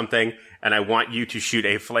Lake or something, and I want you to shoot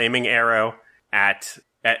a flaming arrow at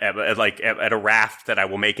a raft that I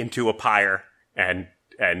will make into a pyre, and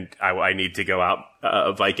I need to go out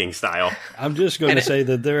Viking style. I'm just going to say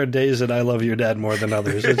that there are days that I love your dad more than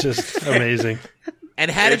others. It's just amazing. And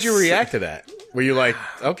how did you react to that? Were you like,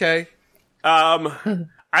 okay?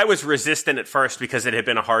 I was resistant at first because it had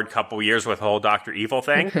been a hard couple years with the whole Dr. Evil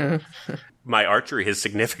thing. My archery has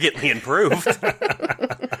significantly improved.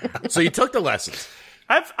 So you took the lessons.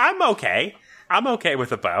 I'm okay. I'm okay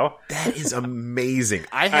with a bow. That is amazing.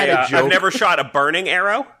 I had a joke. I've never shot a burning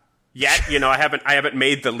arrow yet. I haven't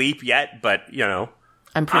made the leap yet, but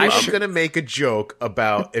I'm pretty I'm sure. going to make a joke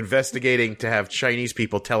about investigating to have Chinese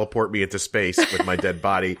people teleport me into space with my dead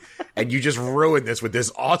body, and you just ruined this with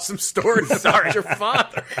this awesome story about your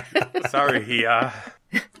father. Sorry, he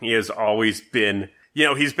has always been,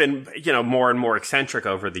 he's been, more and more eccentric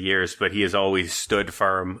over the years, but he has always stood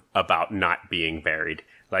firm about not being buried.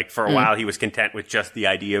 Like, for a while, he was content with just the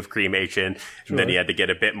idea of cremation, and then he had to get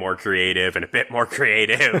a bit more creative and a bit more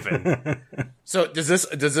creative. And So does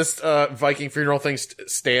this Viking funeral thing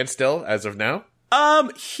stand still as of now?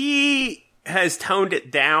 he has toned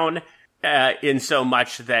it down in so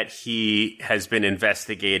much that he has been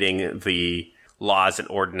investigating the laws and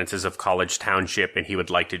ordinances of College Township, and he would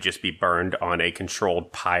like to just be burned on a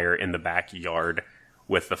controlled pyre in the backyard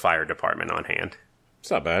with the fire department on hand.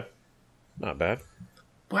 It's not bad. Not bad.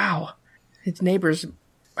 Wow. His neighbors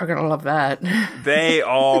are going to love that. They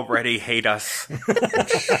already hate us.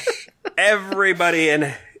 Everybody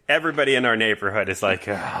in our neighborhood is like,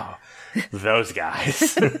 oh, those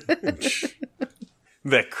guys.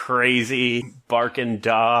 The crazy barking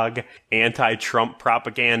dog, anti-Trump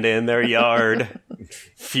propaganda in their yard,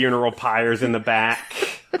 funeral pyres in the back,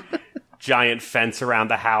 giant fence around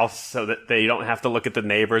the house so that they don't have to look at the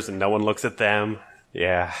neighbors and no one looks at them.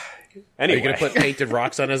 Yeah. Anyway. Are you going to put painted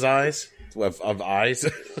rocks on his eyes? Of eyes?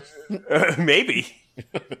 Maybe.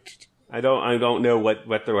 I don't know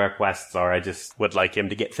what the requests are. I just would like him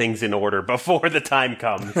to get things in order before the time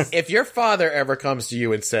comes. If your father ever comes to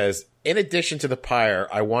you and says, in addition to the pyre,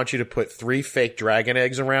 I want you to put 3 fake dragon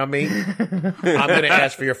eggs around me, I'm going to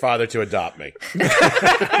ask for your father to adopt me.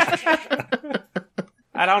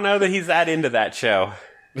 I don't know that he's that into that show.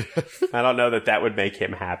 I don't know that would make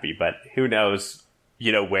him happy, but who knows,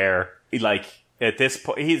 where, like, at this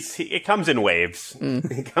point, it comes in waves.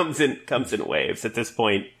 It comes in waves. At this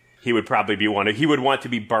point, he would probably he would want to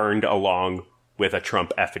be burned along with a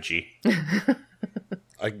Trump effigy.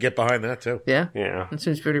 I can get behind that, too. Yeah. Yeah. That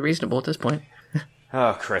seems pretty reasonable at this point.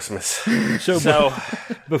 Oh, Christmas. So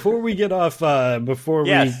before we get off,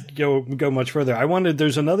 Yes. we go much further,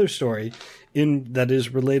 there's another story that is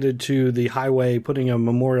related to the highway, putting a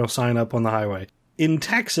memorial sign up on the highway. In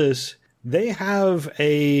Texas, they have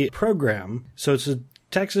a program, so it's a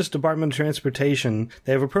Texas Department of Transportation.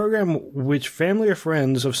 They have a program which family or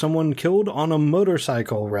friends of someone killed on a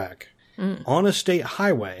motorcycle wreck on a state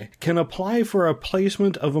highway can apply for a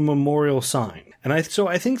placement of a memorial sign. And I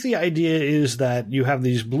think the idea is that you have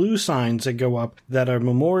these blue signs that go up that are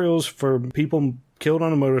memorials for people killed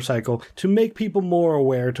on a motorcycle to make people more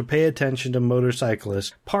aware to pay attention to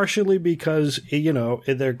motorcyclists, partially because,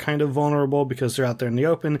 they're kind of vulnerable because they're out there in the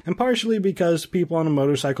open, and partially because people on a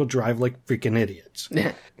motorcycle drive like freaking idiots.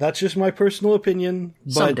 That's just my personal opinion,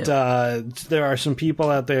 but there are some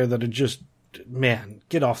people out there that are just, man,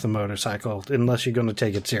 get off the motorcycle unless you're going to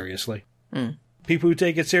take it seriously. People who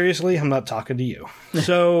take it seriously, I'm not talking to you.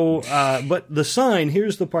 So, but the sign,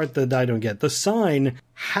 here's the part that I don't get. The sign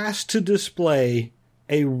has to display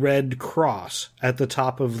a red cross at the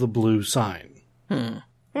top of the blue sign. And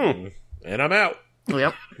I'm out.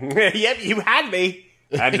 Yep. Yep, you had me.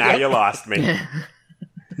 And now you lost me.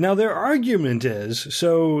 Now, their argument is,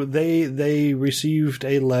 so they received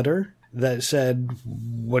a letter that said,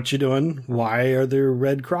 what you doing? Why are there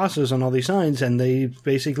red crosses on all these signs? And they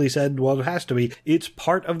basically said, well, it has to be. It's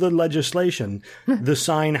part of the legislation. The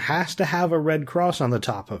sign has to have a red cross on the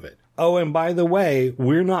top of it. Oh, and by the way,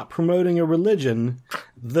 we're not promoting a religion.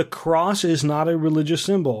 The cross is not a religious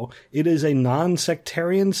symbol. It is a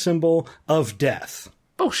non-sectarian symbol of death.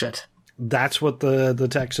 Bullshit. That's what the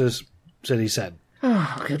Texas city said.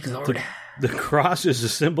 Oh, good Lord. The cross is a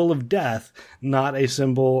symbol of death, not a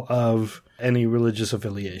symbol of any religious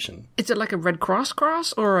affiliation. Is it like a Red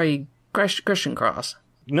Cross or a Christian cross?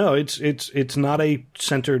 No, it's not a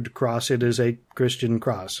centered cross. It is a Christian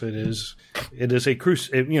cross. It is a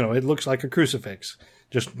it looks like a crucifix,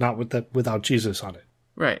 just not without Jesus on it.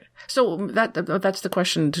 Right. So that's the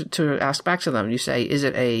question to ask back to them. You say, is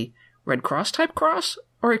it a Red Cross type cross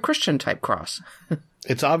or a Christian type cross?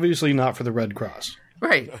 It's obviously not for the Red Cross.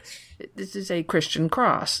 Right. This is a Christian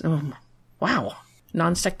cross. Wow.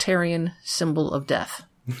 Non-sectarian symbol of death.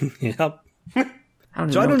 Yep. I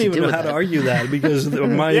don't even know how to argue that because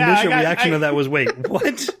my initial reaction to that was, wait,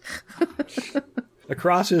 what? A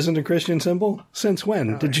cross isn't a Christian symbol? Since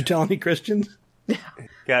when? Did you tell any Christians?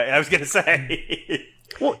 Yeah, I was going to say,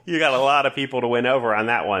 you got a lot of people to win over on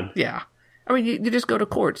that one. Yeah. I mean, you just go to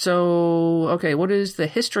court. So, okay, what is the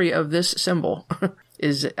history of this symbol?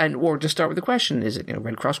 Or just start with the question, is it a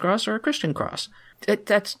Red Cross or a Christian cross?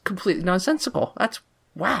 That's completely nonsensical. That's,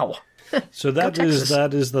 wow. So that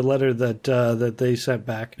is the letter that they sent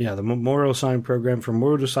back. Yeah, the memorial sign program for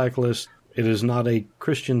motorcyclists It is not a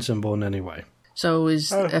Christian symbol in any way. So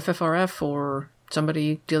is FFRF or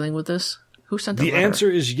somebody dealing with this? Who sent the letter? Answer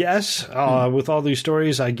is yes. With all these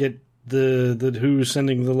stories, I get the who's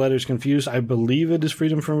sending the letters confused. I believe it is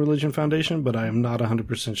Freedom from Religion Foundation, but I am not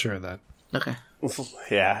 100% sure of that. Okay.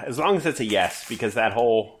 Yeah, as long as it's a yes, because that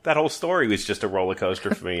whole story was just a roller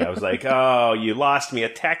coaster for me. I was like, oh, you lost me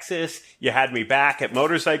at Texas, you had me back at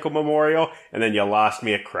Motorcycle Memorial, and then you lost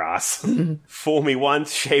me at Cross. Fool me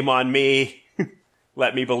once, shame on me.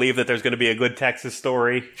 Let me believe that there's going to be a good Texas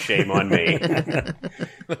story, shame on me.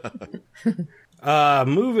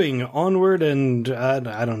 Moving onward and,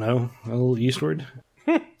 I don't know, a little eastward.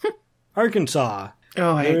 Arkansas.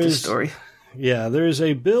 Oh, I hate this story. Yeah, there's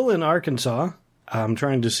a bill in Arkansas. I'm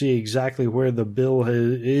trying to see exactly where the bill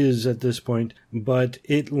is at this point, but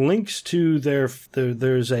it links to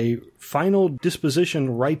there's a Final Disposition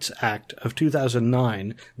Rights Act of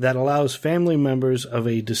 2009 that allows family members of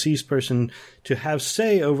a deceased person to have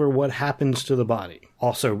say over what happens to the body.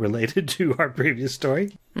 Also related to our previous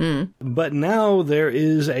story. But now there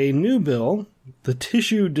is a new bill, the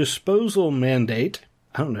Tissue Disposal Mandate.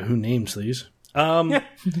 I don't know who names these.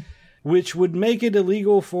 Which would make it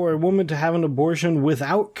illegal for a woman to have an abortion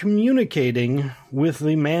without communicating with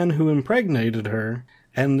the man who impregnated her,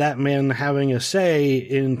 and that man having a say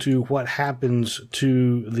into what happens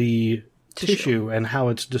to the tissue and how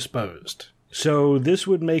it's disposed. So this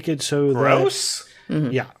would make it so Gross?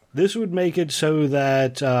 that... Yeah. This would make it so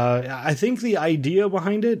that, I think the idea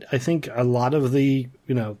behind it, I think a lot of the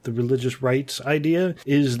religious rights idea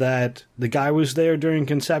is that the guy was there during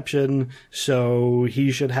conception, so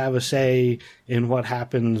he should have a say in what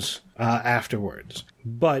happens afterwards.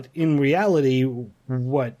 But in reality,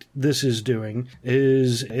 what this is doing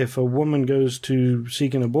is if a woman goes to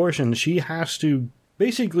seek an abortion, she has to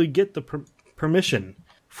basically get the permission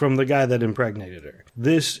from the guy that impregnated her.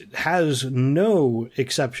 This has no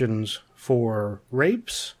exceptions for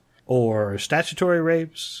rapes or statutory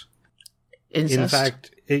rapes. Incest? In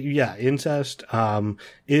fact, incest.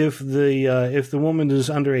 If the woman is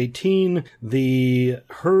under 18,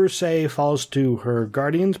 her say falls to her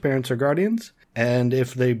guardians, parents or guardians. And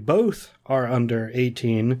if they both are under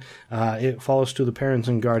 18, it falls to the parents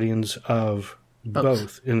and guardians of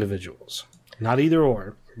both individuals. Not either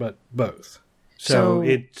or, but both. So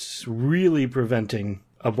it's really preventing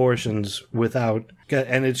abortions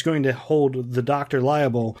and it's going to hold the doctor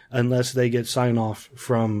liable unless they get sign off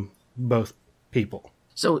from both people.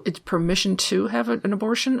 So it's permission to have an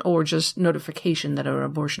abortion or just notification that an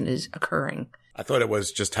abortion is occurring? I thought it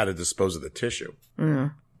was just how to dispose of the tissue.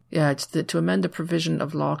 Yeah, it's to amend the provision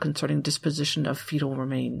of law concerning disposition of fetal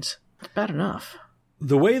remains. It's bad enough.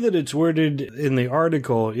 The way that it's worded in the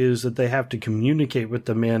article is that they have to communicate with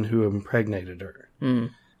the man who impregnated her. And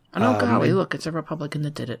golly, look, it's a Republican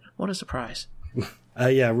that did it. What a surprise.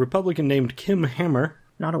 A Republican named Kim Hammer.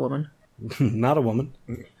 Not a woman. Not a woman.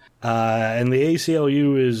 And the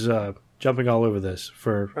ACLU is jumping all over this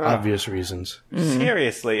for obvious reasons.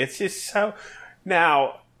 Seriously, it's just so...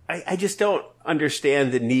 Now, I just don't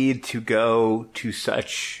understand the need to go to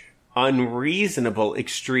such unreasonable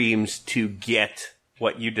extremes to get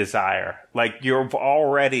what you desire. Like, you've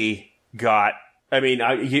already got... I mean,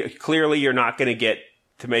 clearly you're not going to get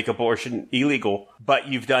to make abortion illegal, but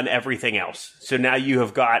you've done everything else. So now you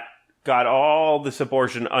have got all this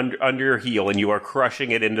abortion under your heel, and you are crushing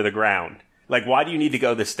it into the ground. Like, why do you need to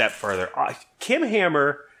go this step further? Kim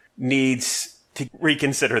Hammer needs to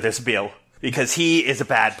reconsider this bill, because he is a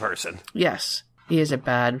bad person. Yes, he is a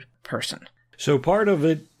bad person. So part of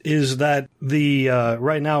it is that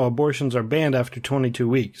right now abortions are banned after 22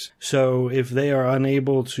 weeks. So if they are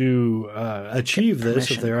unable to achieve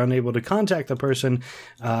this, if they're unable to contact the person,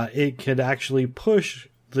 it could actually push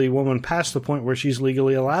the woman past the point where she's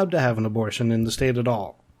legally allowed to have an abortion in the state at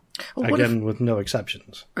all. Well, again, with no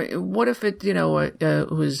exceptions. What if it,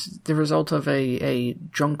 was the result of a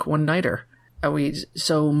drunk one-nighter? Are we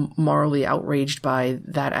so morally outraged by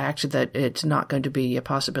that act that it's not going to be a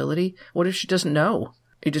possibility? What if she doesn't know?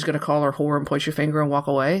 You're just going to call her whore and point your finger and walk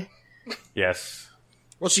away? Yes.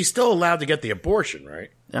 Well, she's still allowed to get the abortion,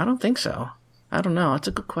 right? I don't think so. I don't know. It's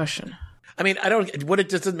a good question. I mean, what it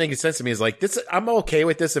just doesn't make sense to me is like this. I'm okay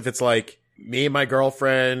with this if it's like me and my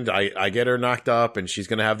girlfriend, I get her knocked up and she's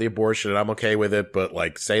going to have the abortion and I'm okay with it. But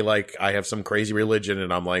like, say like I have some crazy religion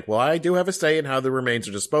and I'm like, well, I do have a say in how the remains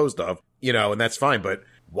are disposed of, and that's fine. But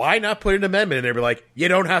why not put an amendment in there? Be like, you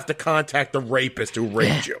don't have to contact the rapist who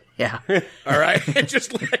raped you. Yeah. All right.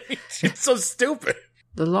 Just like, it's so stupid.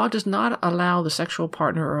 The law does not allow the sexual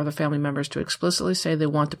partner or other family members to explicitly say they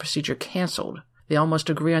want the procedure canceled. They all must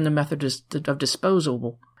agree on the method of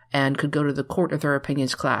disposal and could go to the court if their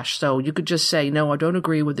opinions clash. So you could just say, no, I don't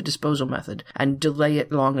agree with the disposal method, and delay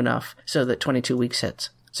it long enough so that 22 weeks hits.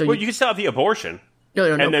 So you can still have the abortion.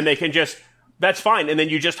 No. And then they can just, that's fine. And then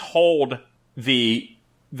you just hold the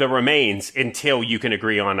remains until you can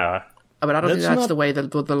agree on a... But I don't think that's the way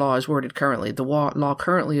the law is worded currently. The law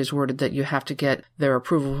currently is worded that you have to get their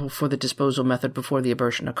approval for the disposal method before the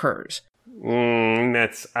abortion occurs.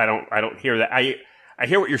 I don't hear that. I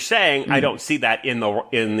hear what you're saying. I don't see that in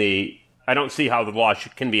the. I don't see how the law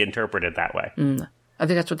can be interpreted that way. I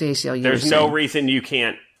think that's what the ACLU. There's is no saying. reason you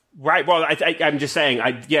can't. Right. Well, I'm just saying.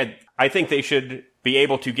 I think they should be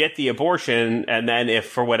able to get the abortion, and then if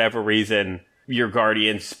for whatever reason your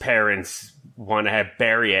guardian's parents want to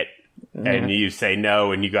bury it, and you say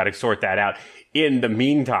no, and you got to sort that out. In the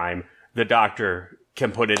meantime, the doctor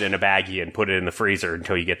can put it in a baggie and put it in the freezer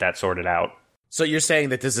until you get that sorted out. So you're saying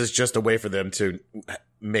that this is just a way for them to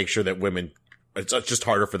make sure that women, it's just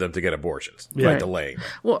harder for them to get abortions by delaying.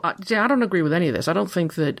 Well, I don't agree with any of this. I don't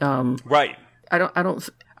think that. Right.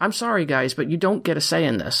 I'm sorry, guys, but you don't get a say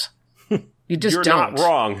in this. You just You're don't. not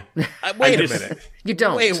wrong. Wait a minute. You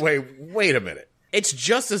don't. Wait a minute. It's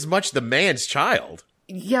just as much the man's child.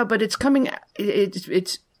 Yeah, but it's coming.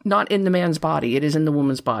 It's not in the man's body. It is in the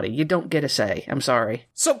woman's body. You don't get a say. I'm sorry.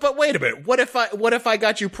 So, but wait a minute. What if I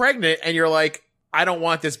got you pregnant and you're like, I don't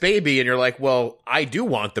want this baby, and you're like, well, I do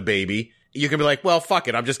want the baby. You can be like, well, fuck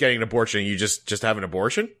it. I'm just getting an abortion. And you just have an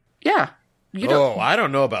abortion? Yeah. You don't. Oh, I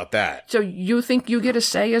don't know about that. So you think you get a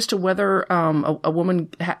say as to whether a woman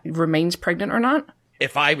remains pregnant or not?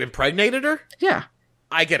 If I impregnated her? Yeah.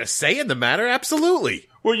 I get a say in the matter? Absolutely.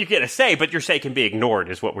 Well, you get a say, but your say can be ignored,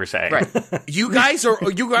 is what we're saying. Right. You guys are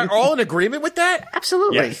all in agreement with that?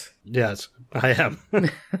 Absolutely. Yes, I am.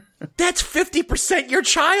 That's 50% your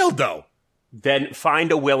child, though. Then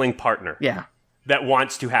find a willing partner. Yeah. That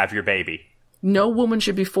wants to have your baby. No woman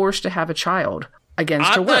should be forced to have a child against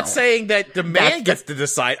her I'm will. not saying that the man gets to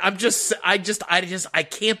decide. I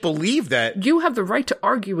can't believe that. You have the right to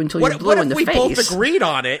argue until you're blue in the face. What if we both agreed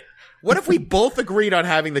on it? What if we both agreed on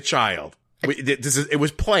having the child? It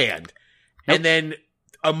was planned. Nope. And then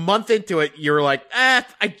a month into it, you're like,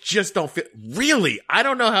 I just don't feel... Really? I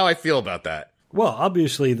don't know how I feel about that. Well,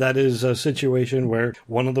 obviously, that is a situation where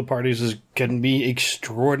one of the parties can be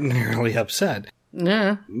extraordinarily upset.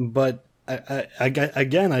 Yeah. But I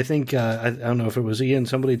think, I don't know if it was Ian,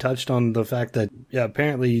 somebody touched on the fact that,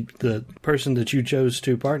 apparently the person that you chose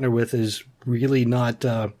to partner with is really not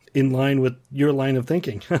in line with your line of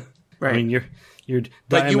thinking. Right. I mean, you're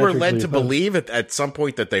but you were led to opposed. believe at some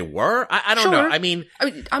point that they were? I don't Sure. know. I mean,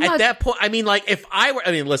 I'm at not... that point, I mean, like, if I were...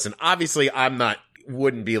 I mean, listen, obviously,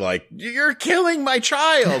 wouldn't be like, you're killing my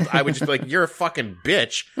child. I would just be like, you're a fucking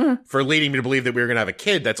bitch for leading me to believe that we were going to have a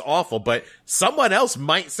kid. That's awful. But someone else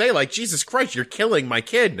might say, like, Jesus Christ, you're killing my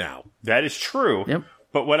kid now. That is true. Yep.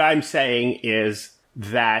 But what I'm saying is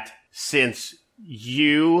that since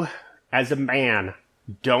you, as a man,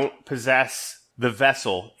 don't possess the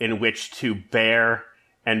vessel in which to bear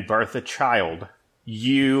and birth a child,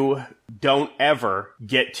 you don't ever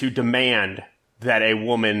get to demand that a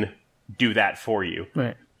woman do that for you.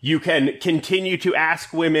 Right. You can continue to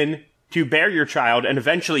ask women to bear your child, and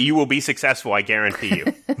eventually you will be successful, I guarantee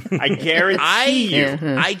you. I guarantee you.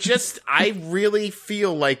 I really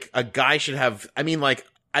feel like a guy should have... I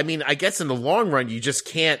guess in the long run, you just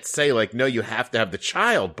can't say, like, no, you have to have the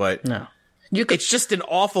child, but... No. It's just an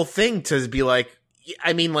awful thing to be like...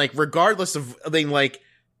 I mean, like, regardless of... I mean, like...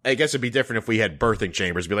 I guess it'd be different if we had birthing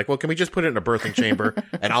chambers. Be like, well, can we just put it in a birthing chamber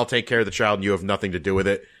and I'll take care of the child and you have nothing to do with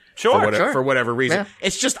it? Sure, For whatever reason. Yeah.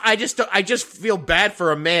 It's just, I just feel bad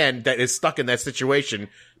for a man that is stuck in that situation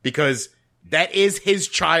because that is his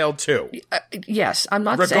child too. Yes, I'm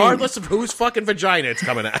not regardless of whose fucking vagina it's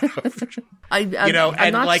coming out of. I'm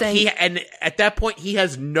and not like saying... and at that point he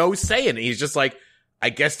has no say in it. He's just like, I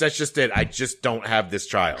guess that's just it. I just don't have this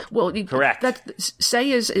child. Well, correct. Say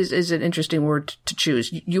is an interesting word to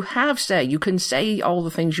choose. You have say. You can say all the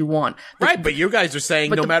things you want. Right, but you guys are saying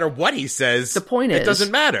no matter what he says, the point it doesn't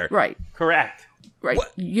matter. Right. Correct. Right.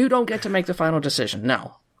 What? You don't get to make the final decision.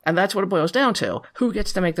 No. And that's what it boils down to. Who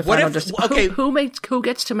gets to make the final decision? Okay. Who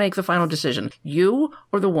gets to make the final decision? You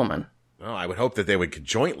or the woman? Well, I would hope that they would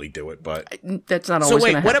conjointly do it, but that's not always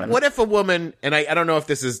going to happen. What if a woman, and I don't know if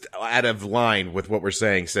this is out of line with what we're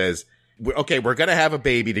saying, says, okay, we're going to have a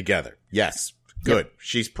baby together. Yes. Good. Yep.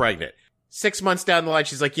 She's pregnant. 6 months down the line,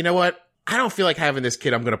 she's like, you know what? I don't feel like having this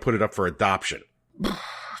kid. I'm going to put it up for adoption.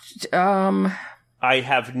 I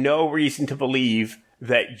have no reason to believe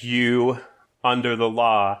that you, under the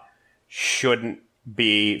law, shouldn't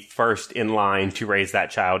be first in line to raise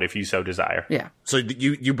that child if you so desire. Yeah. So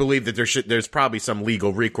you believe that there's probably some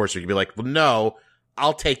legal recourse where you'd be like, well, no,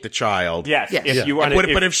 I'll take the child. Yes. Yes. If you want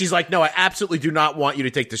But if she's like, no, I absolutely do not want you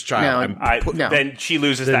to take this child. No. Then she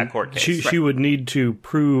loses that court case. She would need to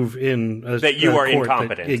prove in that you are court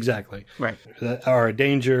incompetent. Exactly. Right. That are a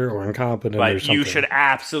danger or incompetent or But something. you should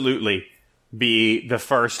absolutely be the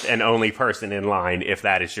first and only person in line if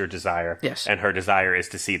that is your desire. Yes. And her desire is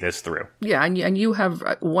to see this through. Yeah, and you have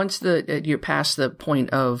once you're past the point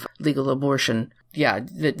of legal abortion. Yeah,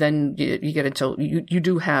 then you get until you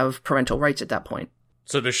do have parental rights at that point.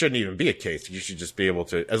 So there shouldn't even be a case. You should just be able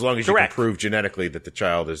to, as long as Correct. you can prove genetically that the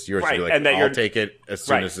child is yours. Right, You're like, and that I'll take it as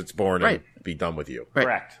soon Right. as it's born Right. and be done with you. Right.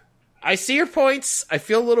 Correct. I see your points. I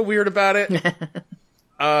feel a little weird about it.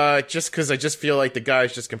 Just because I just feel like the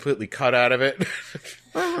guy's just completely cut out of it.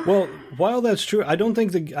 Well, while that's true, I don't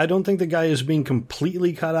think the guy is being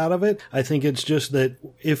completely cut out of it. I think it's just that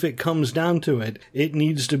if it comes down to it, it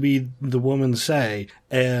needs to be the woman's say,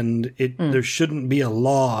 and there shouldn't be a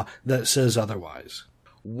law that says otherwise.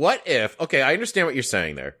 What if, okay, I understand what you're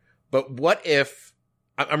saying there, but what if,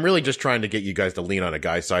 I'm really just trying to get you guys to lean on a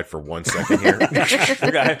guy's side for 1 second here.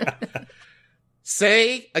 Okay.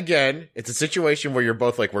 Say, again, it's a situation where you're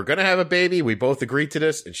both like, we're going to have a baby. We both agreed to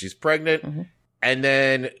this, and she's pregnant. Mm-hmm. And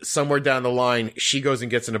then somewhere down the line, she goes and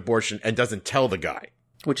gets an abortion and doesn't tell the guy.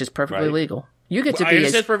 Which is perfectly Right. legal. You get to I be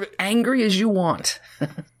understand as perfect- angry as you want.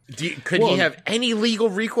 Could he have any legal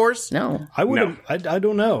recourse? No. I would. I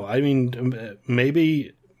don't know. I mean,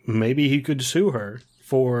 maybe he could sue her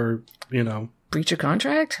for Breach of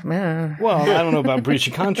contract? Man. Well, I don't know about breach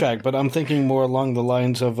of contract, but I'm thinking more along the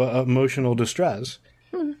lines of emotional distress.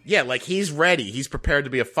 Yeah, like he's ready. He's prepared to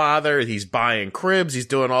be a father. He's buying cribs. He's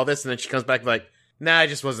doing all this. And then she comes back like, nah, I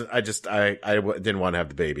just wasn't. I didn't want to have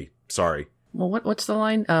the baby. Sorry. Well, what's the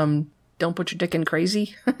line? Don't put your dick in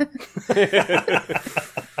crazy.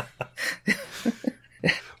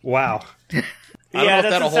 Wow. I don't know if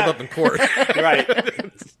that'll hold up in court. Right.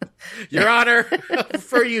 Your Honor, I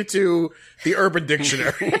refer you to the Urban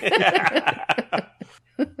Dictionary.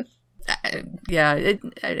 Yeah,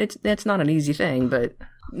 it's not an easy thing, but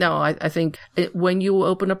no, I think when you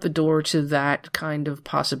open up the door to that kind of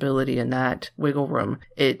possibility and that wiggle room,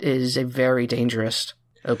 it is a very dangerous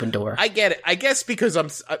open door. I get it. I guess because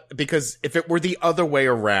if it were the other way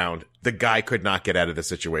around, the guy could not get out of the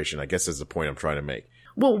situation. I guess is the point I'm trying to make.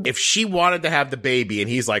 Well, If she wanted to have the baby and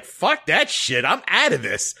he's like, fuck that shit, I'm out of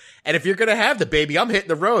this. And if you're going to have the baby, I'm hitting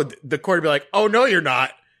the road. The court would be like, oh, no, you're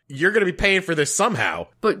not. You're going to be paying for this somehow.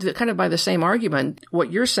 but kind of by the same argument,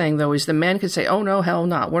 what you're saying, though, is the man could say, oh, no, hell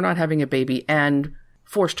no, we're not having a baby, and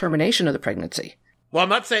force termination of the pregnancy. Well, I'm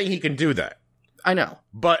not saying he can do that. I know.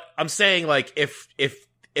 But I'm saying, like, if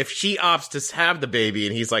she opts to have the baby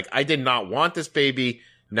and he's like, I did not want this baby,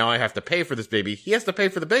 now I have to pay for this baby, he has to pay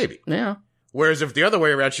for the baby. Yeah. Whereas if the other way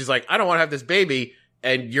around, she's like, I don't want to have this baby,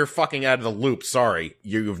 and you're fucking out of the loop. Sorry,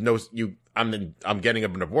 I'm getting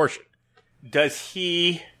an abortion. Does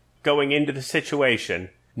he, going into the situation,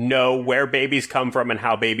 know where babies come from and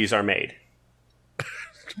how babies are made?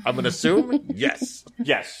 I'm gonna assume yes.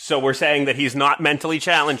 Yes. So we're saying that he's not mentally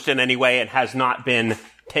challenged in any way and has not been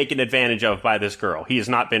taken advantage of by this girl. He has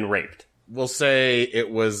not been raped. We'll say it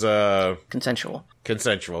was Consensual.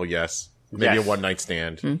 consensual. Yes, maybe Yes. a one night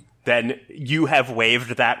stand. Then you have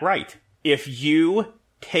waived that right. If you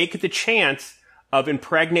take the chance of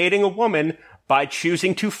impregnating a woman by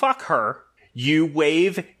choosing to fuck her, you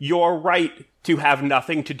waive your right to have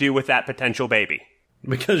nothing to do with that potential baby.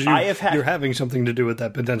 Because you're having something to do with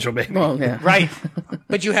that potential baby. Well, yeah. Right.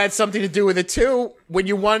 But you had something to do with it too when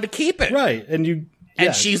you wanted to keep it. Right. And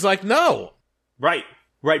she's like, no. Right.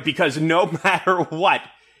 Right. Because no matter what,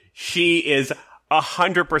 she is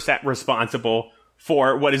 100% responsible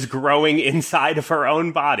for what is growing inside of her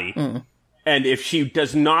own body. And if she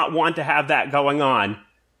does not want to have that going on,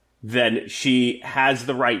 then she has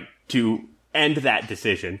the right to end that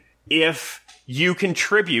decision. If you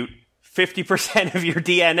contribute 50% of your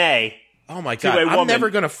DNA, Oh my To a god, I'm woman. never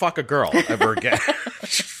gonna fuck a girl ever again.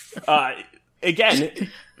 again,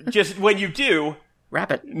 just when you do,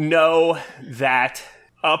 Wrap it. know that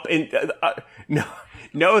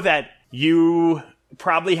know that you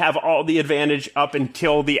probably have all the advantage up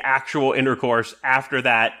until the actual intercourse. After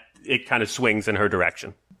that, it kind of swings in her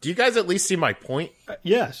direction. Do you guys at least see my point?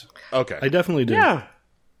 Yes. Okay. I definitely do. Yeah,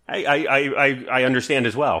 I understand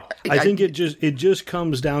as well. I think it just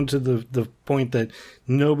comes down to the point that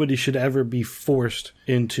nobody should ever be forced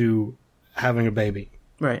into having a baby.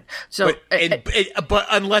 Right. So, But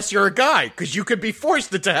unless you're a guy, because you could be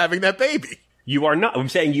forced into having that baby. You are not. I'm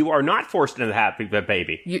saying you are not forced into having the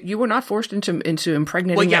baby. You were not forced into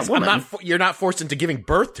impregnating that woman. You're not forced into giving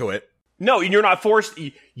birth to it. No, you're not forced.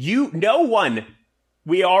 No one.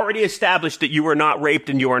 We already established that you were not raped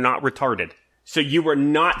and you are not retarded. So you were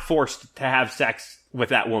not forced to have sex with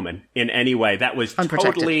that woman in any way. That was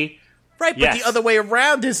Unprotected. Totally... Right, but the other way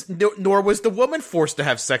around is, nor was the woman forced to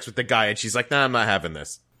have sex with the guy, and she's like, nah, I'm not having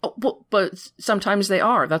this. Oh, well, but sometimes they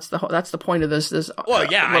are. That's the point of this. Well,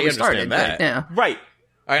 yeah, I understand that. Yeah. Right.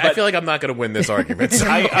 I feel like I'm not going to win this argument. So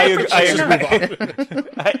I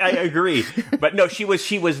agree. But no, she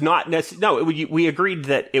was not necessarily... No, we agreed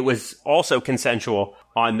that it was also consensual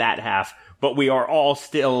on that half, but we are all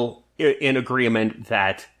still in agreement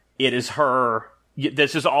that it is her...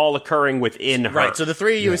 This is all occurring within her. Right, so the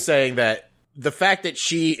three of you are saying that the fact that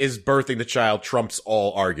she is birthing the child trumps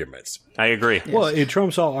all arguments. I agree. Yes. Well, it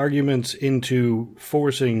trumps all arguments into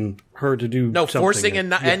forcing her to do something. Forcing and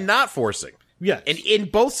not forcing. Yes. And in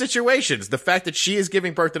both situations, the fact that she is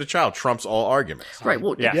giving birth to the child trumps all arguments. Right.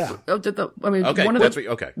 Well, yeah. One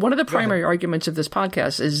of the primary arguments of this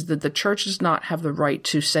podcast is that the church does not have the right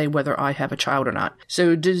to say whether I have a child or not.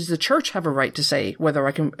 So does the church have a right to say whether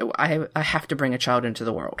I have to bring a child into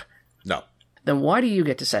the world? No. Then why do you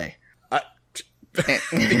get to say?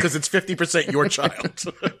 Because it's 50% your child.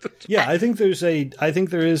 Yeah, I think there is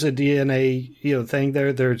a DNA thing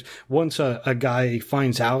there. There's once a guy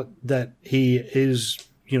finds out that he is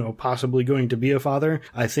possibly going to be a father,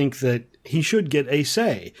 I think that he should get a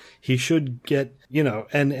say. He should get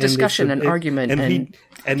and discussion and argument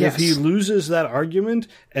if he loses that argument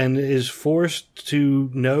and is forced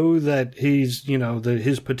to know that he's that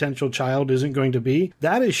his potential child isn't going to be,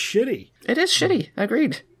 that is shitty. It is shitty.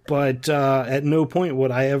 Agreed. But at no point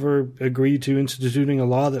would I ever agree to instituting a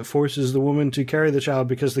law that forces the woman to carry the child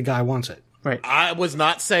because the guy wants it. Right. I was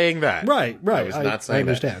not saying that. Right. I was not saying I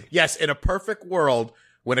understand. That. Yes, in a perfect world,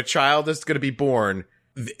 when a child is going to be born,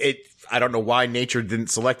 I don't know why nature didn't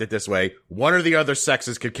select it this way. One or the other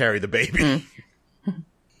sexes could carry the baby.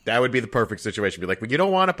 That would be the perfect situation. Be like, well, you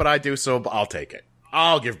don't want it, but I do, so I'll take it.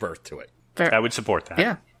 I'll give birth to it. Fair. I would support that.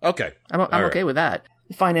 Yeah. Okay. I'm okay with that.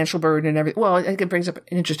 Financial burden and everything. Well, I think it brings up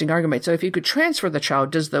an interesting argument. So if you could transfer the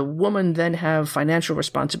child, does the woman then have financial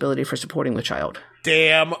responsibility for supporting the child?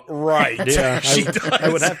 Damn right. Yeah, she does. I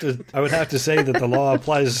would have to say that the law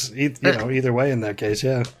applies either way in that case,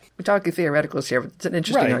 yeah. We're talking theoreticals here, but it's an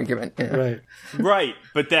interesting argument. Yeah. Right. Right.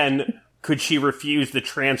 But then could she refuse the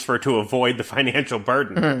transfer to avoid the financial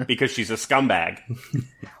burden because she's a scumbag?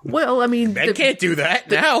 Well, I mean, Men can't do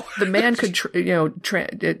that now. The man could,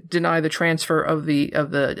 deny the transfer of the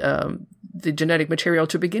genetic material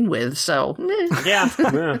to begin with. So, yeah.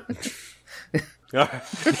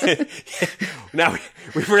 Now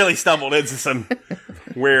we've really stumbled into some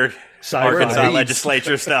weird Arkansas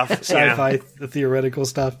legislature stuff, sci-fi theoretical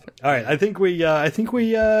stuff. All right, I like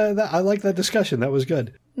that discussion. That was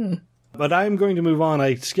good. But I'm going to move on.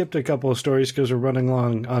 I skipped a couple of stories because we're running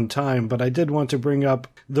long on time, but I did want to bring up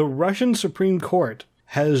the Russian Supreme Court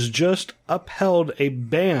has just upheld a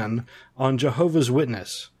ban on Jehovah's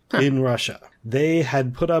Witness in Russia. They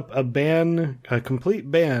had put up a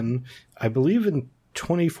complete ban, I believe in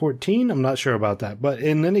 2014. I'm not sure about that. But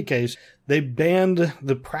in any case, they banned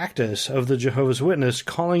the practice of the Jehovah's Witness,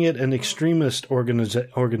 calling it an extremist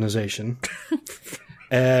organization.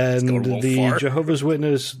 And the Jehovah's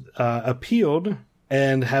Witness appealed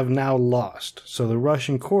and have now lost. So the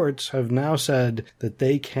Russian courts have now said that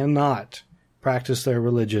they cannot practice their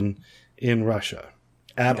religion in Russia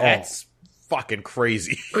at all. That's fucking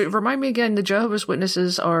crazy. Wait, remind me again, the Jehovah's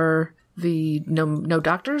Witnesses are the no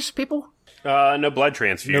doctors people? No blood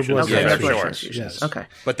transfusions. No blood transfusions. Yes. Okay.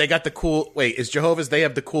 But they got the cool... Wait, is Jehovah's... They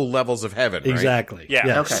have the cool levels of heaven, right? Exactly. Yeah.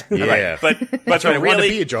 Yes. Okay. Yeah. But That's why I want to really,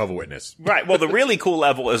 be a Jehovah's Witness. right. Well, the really cool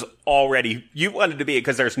level is already... You wanted to be it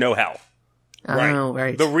because there's no hell. Oh,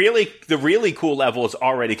 right. The really cool level is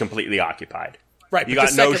already completely occupied. Right. You but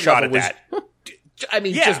got no shot at was, that. I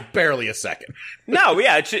mean, just barely a second. No,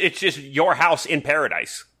 yeah. It's just your house in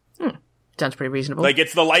paradise. Sounds pretty reasonable. Like,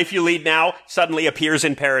 it's the life you lead now suddenly appears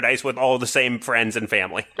in paradise with all the same friends and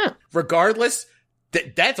family. Regardless,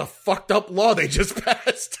 that's a fucked up law they just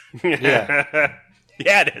passed. Yeah.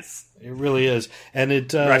 Yeah, it is. It really is. And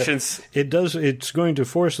it's going to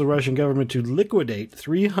force the Russian government to liquidate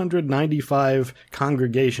 395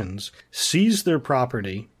 congregations, seize their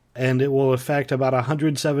property, and it will affect about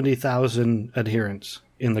 170,000 adherents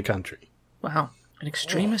in the country. Wow. An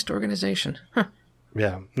extremist organization. Huh.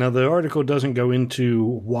 Yeah. Now, the article doesn't go into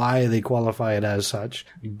why they qualify it as such,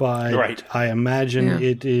 but Right. I imagine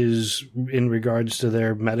it is in regards to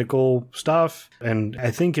their medical stuff. And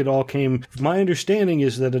I think it all came, my understanding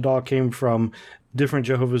is that it all came from different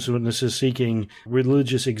Jehovah's Witnesses seeking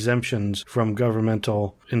religious exemptions from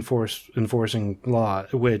governmental enforcing law,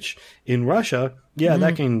 which in Russia,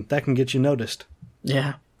 that can get you noticed.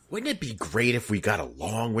 Yeah. Wouldn't it be great if we got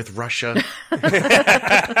along with Russia?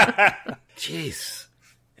 Jeez.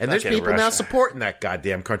 And there's Fucking people now Russia. supporting that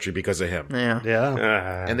goddamn country because of him. Yeah.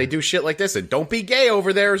 Yeah. And they do shit like this. And don't be gay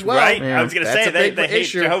over there as well. Right? Yeah. I was going to That's say, a big they hate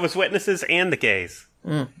issue. Jehovah's Witnesses and the gays.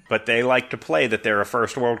 But they like to play that they're a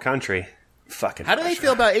first world country. Fucking How do they Russia.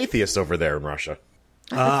 feel about atheists over there in Russia?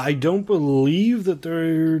 I don't believe that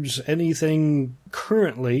there's anything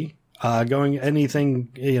currently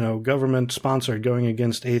government sponsored going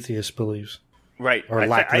against atheist beliefs. Right. Or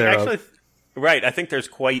lack thereof. Right. I think there's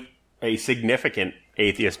quite a significant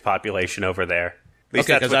atheist population over there. At least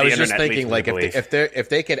Okay, that's because what I the was just internet thinking, leads me like, to believe. if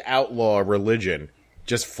they could outlaw religion,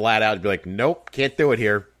 just flat out be like, nope, can't do it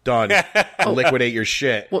here. Done. Liquidate your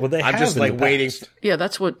shit. Well, they I'm have just in like the waiting. past. Yeah,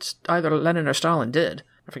 that's what either Lenin or Stalin did.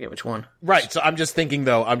 I forget which one. Right. So I'm just thinking,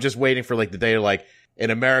 though, I'm just waiting for like the day, like in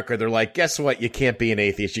America, they're like, guess what? You can't be an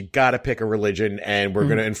atheist. You got to pick a religion, and we're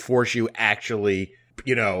going to enforce you actually,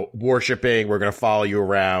 worshiping. We're going to follow you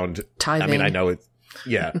around. Tithing. I mean, I know it's,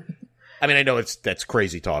 yeah. I mean, I know that's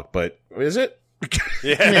crazy talk, but is it?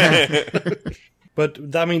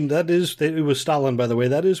 But, I mean, it was Stalin, by the way.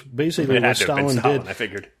 That is basically It what had to have been Stalin Stalin, did. I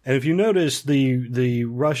figured. And if you notice the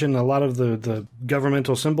Russian, a lot of the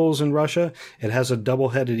governmental symbols in Russia, it has a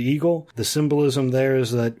double-headed eagle. The symbolism there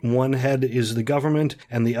is that one head is the government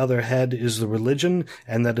and the other head is the religion,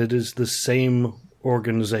 and that it is the same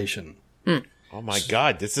organization. Oh my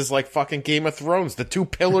God, this is like fucking Game of Thrones. The two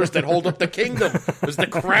pillars that hold up the kingdom. There's the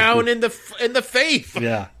crown and the faith.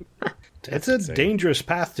 Yeah. It's a dangerous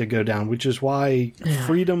path to go down, which is why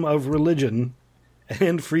freedom of religion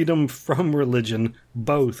and freedom from religion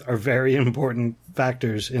both are very important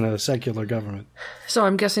factors in a secular government. So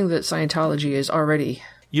I'm guessing that Scientology is already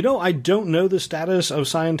I don't know the status of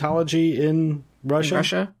Scientology in Russia. in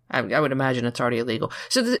Russia. I would imagine it's already illegal.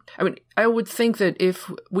 So, I would think that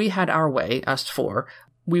if we had our way, us four,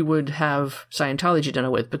 we would have Scientology done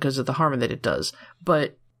away with because of the harm that it does.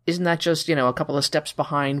 But isn't that just, a couple of steps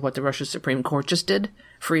behind what the Russian Supreme Court just did?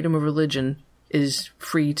 Freedom of religion is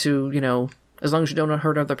free to, as long as you don't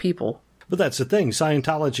hurt other people. But that's the thing.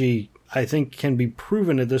 Scientology, I think, can be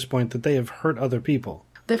proven at this point that they have hurt other people.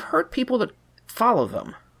 They've hurt people that follow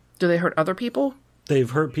them. Do they hurt other people? They've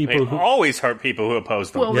hurt They people who... always hurt people who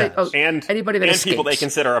oppose them. Well, Yes. and anybody that and people they escapes.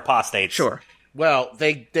 consider apostates. Sure. Well,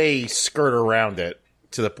 they skirt around it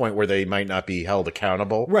to the point where they might not be held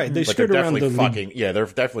accountable. Right, they but skirt they're around definitely the fucking. Yeah, they're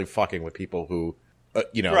definitely fucking with people who,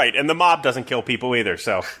 Right, and the mob doesn't kill people either,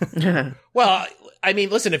 so... Well, I mean,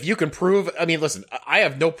 listen, if you can prove, listen, I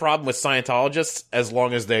have no problem with Scientologists as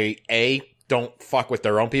long as they don't fuck with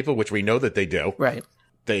their own people, which we know that they do. Right.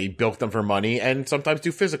 They bilk them for money and sometimes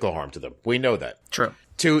do physical harm to them. We know that. True.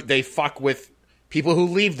 2, they fuck with people who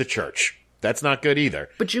leave the church. That's not good either.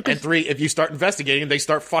 But you could- And 3, if you start investigating, they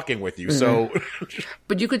start fucking with you. So,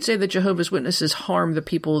 But you could say that Jehovah's Witnesses harm the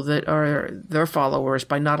people that are their followers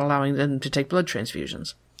by not allowing them to take blood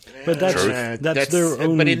transfusions. But that's their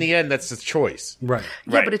own... But in the end, that's the choice. Right.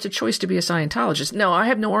 Yeah, Right. but it's a choice to be a Scientologist. No, I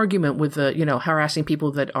have no argument with harassing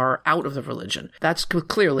people that are out of the religion. That's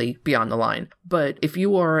clearly beyond the line. But if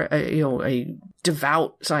you are a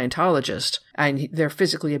devout Scientologist and they're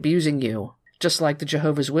physically abusing you, just like the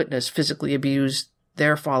Jehovah's Witness physically abused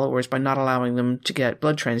their followers by not allowing them to get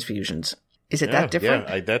blood transfusions, is it that different?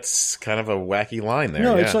 Yeah, that's kind of a wacky line there.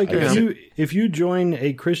 No, yeah, it's like I guess if you join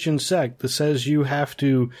a Christian sect that says you have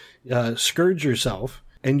to scourge yourself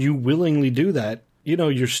and you willingly do that,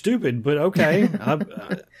 you're stupid, but okay.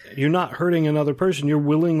 You're not hurting another person. You're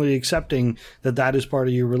willingly accepting that is part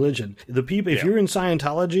of your religion. The people, if you're in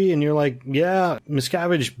Scientology and you're like, yeah,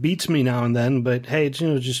 Miscavige beats me now and then, but hey, it's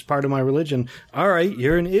just part of my religion. All right,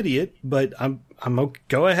 you're an idiot, but I'm okay.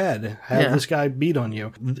 Go ahead, have this guy beat on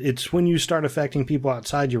you. It's when you start affecting people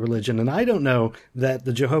outside your religion, and I don't know that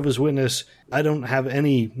the Jehovah's Witness. I don't have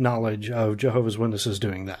any knowledge of Jehovah's Witnesses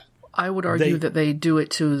doing that. I would argue that they do it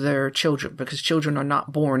to their children because children are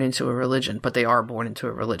not born into a religion, but they are born into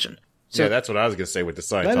a religion. So, yeah, that's what I was going to say with the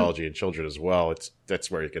Scientology and children as well. That's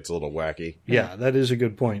where it gets a little wacky. Yeah, that is a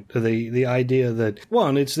good point. The idea that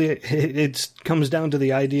it comes down to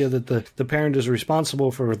the idea that the parent is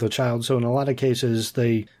responsible for the child. So in a lot of cases,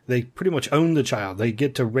 they pretty much own the child. They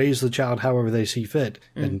get to raise the child however they see fit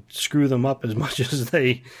and screw them up as much as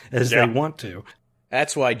they want to.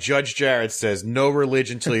 That's why Judge Jared says no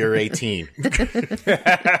religion till you're 18.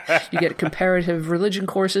 You get comparative religion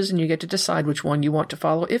courses, and you get to decide which one you want to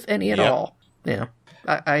follow, if any at all. Yeah.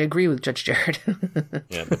 I agree with Judge Jared.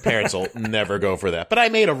 Yeah, the parents will never go for that. But I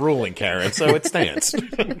made a ruling, Karen, so it stands.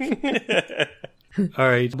 All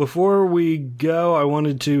right. Before we go, I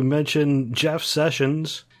wanted to mention Jeff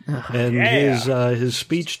Sessions and his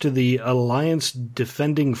speech to the Alliance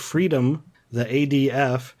Defending Freedom, the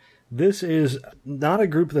ADF. This is not a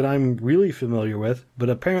group that I'm really familiar with, but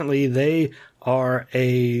apparently they are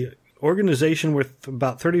a organization worth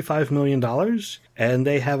about $35 million, and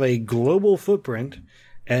they have a global footprint,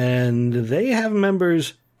 and they have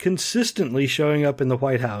members consistently showing up in the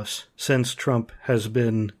White House since Trump has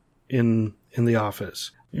been in the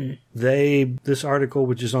office. This article,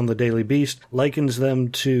 which is on the Daily Beast, likens them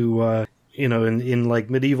to in like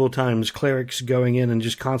medieval times, clerics going in and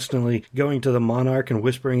just constantly going to the monarch and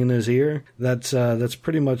whispering in his ear. That's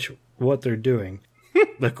pretty much what they're doing,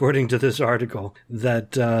 according to this article.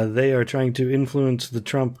 That they are trying to influence the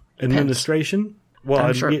Trump administration.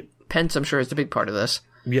 Well, Pence, I'm sure, is a big part of this.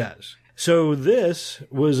 Yes. So this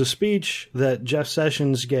was a speech that Jeff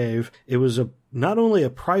Sessions gave. It was not only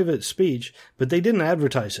a private speech, but they didn't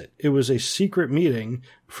advertise it. It was a secret meeting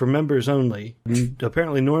for members only.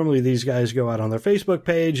 Apparently, normally these guys go out on their Facebook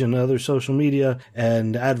page and other social media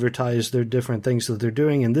and advertise their different things that they're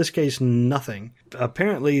doing. In this case, nothing.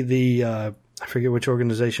 Apparently, I forget which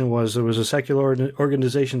organization it was. There was a secular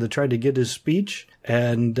organization that tried to get his speech,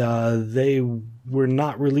 and they were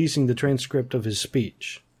not releasing the transcript of his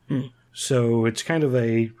speech. So it's kind of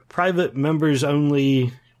a private members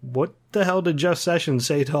only. What the hell did Jeff Sessions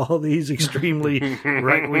say to all these extremely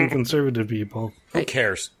right-wing conservative people? Who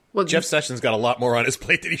cares? Well, Jeff Sessions got a lot more on his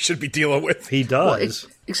plate that he should be dealing with. He does.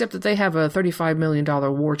 Well, except that they have a $35 million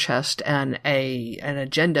war chest and an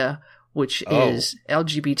agenda which is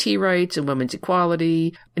LGBT rights and women's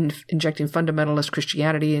equality, injecting fundamentalist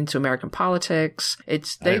Christianity into American politics. I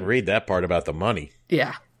didn't read that part about the money.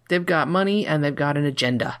 Yeah. They've got money and they've got an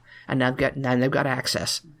agenda, and they've got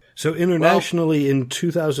access. So internationally, in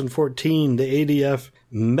 2014, the ADF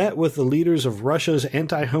met with the leaders of Russia's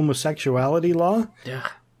anti-homosexuality law. Yeah.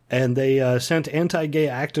 And they sent anti-gay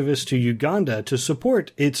activists to Uganda to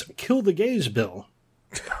support its Kill the Gays bill.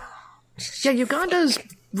 Yeah, Uganda's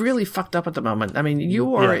really fucked up at the moment. I mean,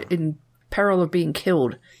 you are in peril of being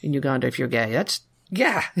killed in Uganda if you're gay.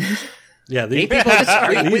 Yeah, gay people.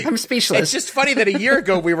 I'm speechless. It's just funny that a year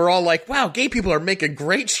ago we were all like, wow, gay people are making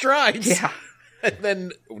great strides. Yeah. And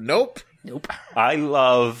then, nope. I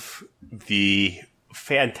love the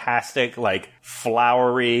fantastic,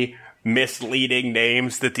 flowery, misleading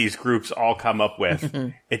names that these groups all come up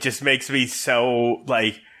with. It just makes me so,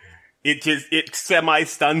 it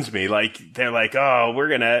semi-stuns me. They're like, oh, we're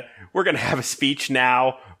gonna have a speech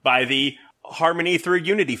now by the Harmony Through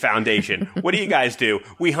Unity Foundation. What do you guys do?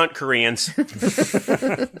 We hunt Koreans.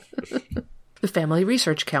 The Family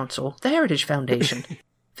Research Council, the Heritage Foundation,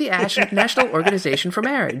 the National Organization for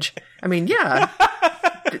Marriage. I mean, yeah.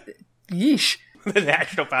 Yeesh. The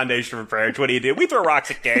National Foundation for Marriage. What do? We throw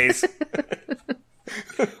rocks at gays.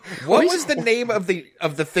 What was the name of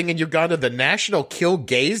the thing in Uganda? The National Kill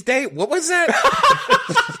Gays Day? What was that?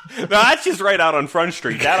 No, that's just right out on Front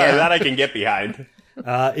Street. That I can get behind.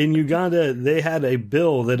 In Uganda, they had a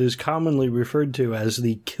bill that is commonly referred to as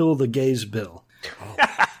the Kill the Gays bill. Oh,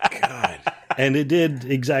 God. And it did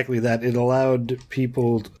exactly that. It allowed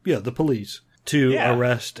people, the police, to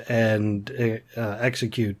arrest and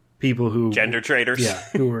execute people who... Gender traitors. Yeah,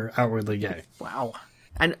 who were outwardly gay. Wow.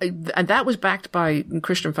 And that was backed by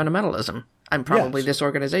Christian fundamentalism, and probably this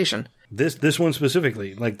organization. This one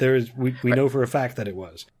specifically, we know for a fact that it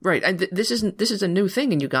was. Right, and this is a new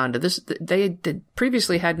thing in Uganda. They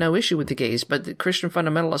previously had no issue with the gays, but the Christian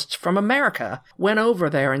fundamentalists from America went over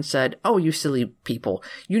there and said, "Oh, you silly people,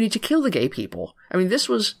 you need to kill the gay people." I mean, this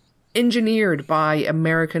was engineered by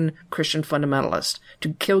American Christian fundamentalists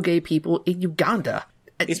to kill gay people in Uganda.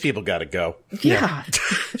 These people got to go. Yeah.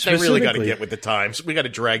 They really got to get with the times. We got to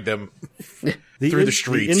drag them through the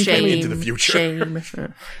streets into the future.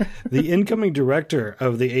 Shame. The incoming director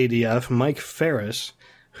of the ADF, Mike Ferris,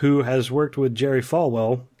 who has worked with Jerry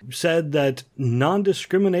Falwell, said that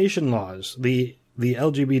non-discrimination laws, the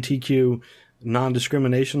LGBTQ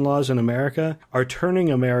non-discrimination laws in America, are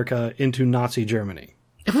turning America into Nazi Germany.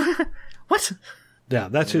 What? Yeah,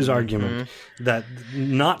 that's his argument, that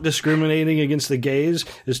not discriminating against the gays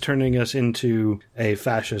is turning us into a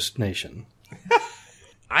fascist nation.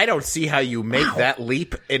 I don't see how you make that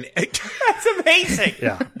leap. That's amazing.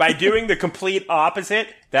 Yeah. By doing the complete opposite,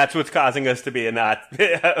 that's what's causing us to be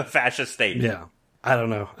a fascist state. Yeah. I don't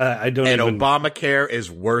know. I don't And even... Obamacare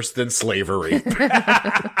is worse than slavery.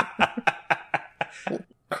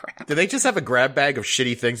 Do they just have a grab bag of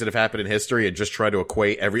shitty things that have happened in history and just try to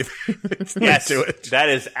equate everything Yes, to it? that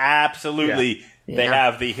is absolutely. They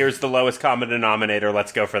have here's the lowest common denominator.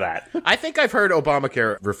 Let's go for that. I think I've heard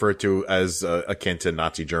Obamacare referred to as akin to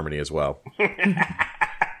Nazi Germany as well.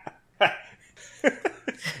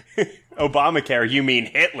 Obamacare, you mean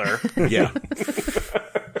Hitler? Yeah.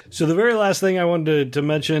 So the very last thing I wanted to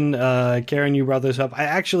mention, Karen, you brought this up. I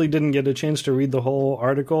actually didn't get a chance to read the whole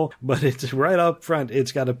article, but it's right up front.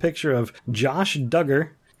 It's got a picture of Josh Duggar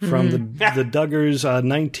from the Duggars,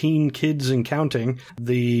 19 Kids and Counting.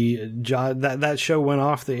 That show went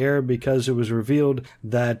off the air because it was revealed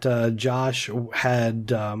that Josh had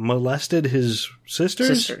molested his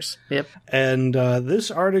sisters. Yep. And this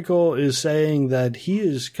article is saying that he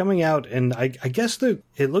is coming out, and I guess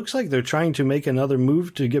it looks like they're trying to make another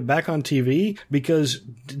move to get back on TV because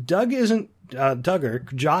Josh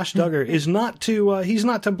Duggar is he's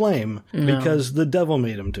not to blame because the devil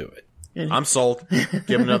made him do it. I'm sold.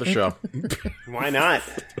 Give him another show. Why not?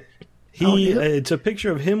 It's a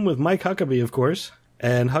picture of him with Mike Huckabee, of course,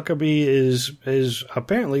 and Huckabee is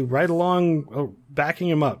apparently right along backing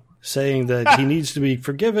him up, saying that he needs to be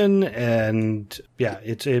forgiven, and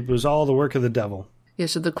it was all the work of the devil. Yeah,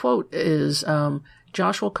 so the quote is,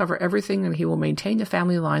 Josh will cover everything and he will maintain the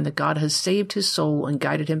family line that God has saved his soul and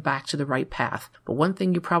guided him back to the right path. But one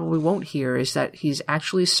thing you probably won't hear is that he's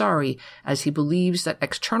actually sorry, as he believes that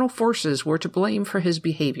external forces were to blame for his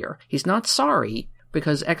behavior. He's not sorry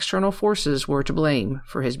because external forces were to blame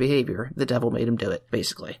for his behavior. The devil made him do it,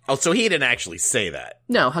 basically. Oh, so he didn't actually say that.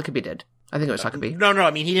 No, Huckabee did. I think it was Huckabee. No,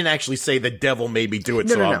 I mean, he didn't actually say the devil made me do it,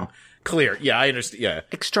 I'm clear. Yeah, I understand. Yeah.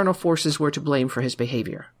 External forces were to blame for his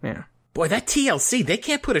behavior. Yeah. Boy, that TLC, they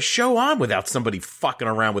can't put a show on without somebody fucking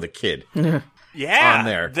around with a kid. Yeah. On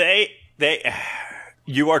there.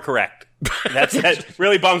 You are correct. That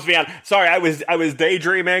really bums me out. Sorry, I was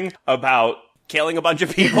daydreaming about killing a bunch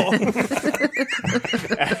of people. And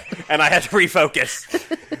I had to refocus.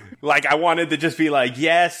 Like, I wanted to just be like,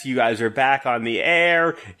 yes, you guys are back on the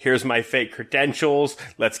air. Here's my fake credentials.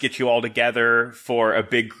 Let's get you all together for a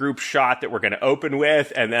big group shot that we're going to open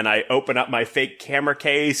with. And then I open up my fake camera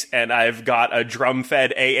case and I've got a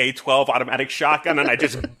drum-fed AA-12 automatic shotgun and I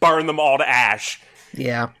just burn them all to ash.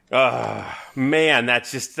 Yeah. Man,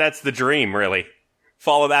 that's the dream, really.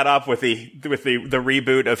 Follow that up with the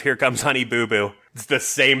reboot of Here Comes Honey Boo Boo. It's the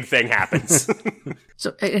same thing happens.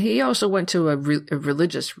 So he also went to a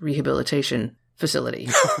religious rehabilitation facility.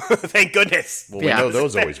 Thank goodness. Well, we know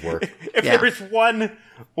those always work. If there's one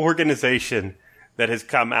organization that has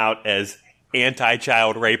come out as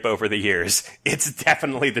anti-child rape over the years, it's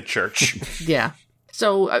definitely the church. Yeah.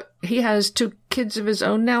 So he has 2 kids of his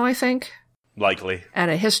own now, I think. Likely.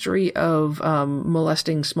 And a history of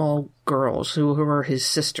molesting small girls who are his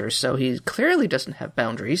sisters. So he clearly doesn't have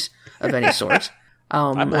boundaries of any sort.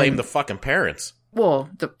 I blame the fucking parents. Well,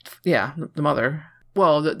 the mother.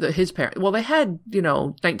 Well, his parents. Well, they had,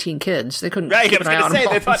 19 kids. They couldn't keep an eye on them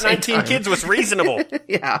all they thought at the same 19 time. kids was reasonable.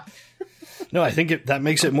 Yeah. No, I think that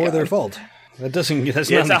makes it more their fault. That's not an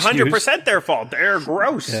excuse. It's 100% their fault. They're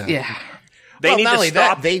gross. Yeah. They need not to only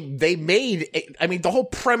stop. that, they made. I mean, the whole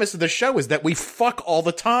premise of the show is that we fuck all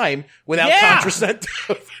the time without Yeah.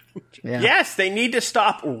 contraceptive. Yeah. Yes, they need to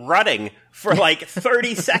stop rutting for like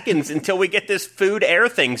 30 seconds until we get this food air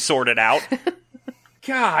thing sorted out.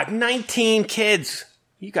 God, 19 kids.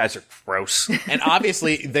 You guys are gross. And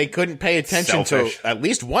obviously, they couldn't pay attention Selfish. to at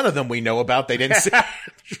least one of them we know about. They didn't see.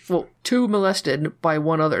 Well, 2 molested by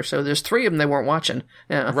one other, so there's 3 of them they weren't watching.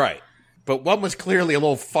 Yeah. Right. But one was clearly a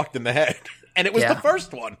little fucked in the head. And it was the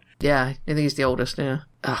first one. Yeah, I think he's the oldest, yeah.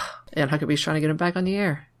 And Huckabee's trying to get him back on the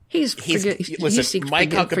air. Listen, Mike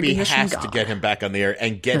Huckabee has to get him back on the air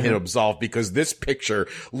and get him absolved because this picture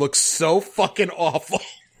looks so fucking awful.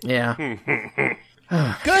 Yeah. Good.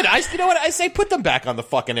 You know what? I say put them back on the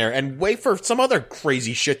fucking air and wait for some other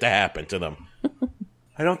crazy shit to happen to them.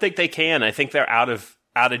 I don't think they can. I think they're out of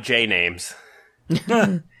J names.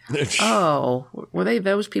 Oh, were they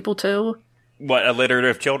those people too? What,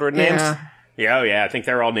 alliterative children names? Yeah. Yeah, I think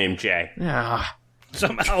they're all named J. Yeah.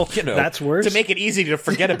 Somehow, that's worse. To make it easy to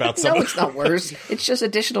forget about No, someone. it's not worse. It's just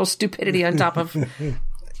additional stupidity on top of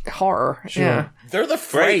horror. Sure. Yeah. They're the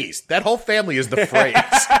phrase. That whole family is the phrase.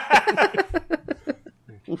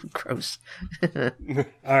 Gross.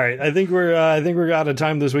 All right, I think we're out of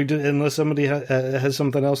time this week. Unless somebody has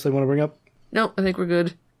something else they want to bring up. No, I think we're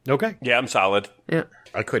good. Okay. Yeah, I'm solid. Yeah.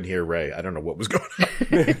 I couldn't hear Ray. I don't know what was going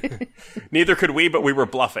on. Neither could we, but we were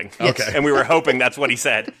bluffing. Yes. Okay. And we were hoping that's what he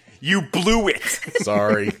said. You blew it.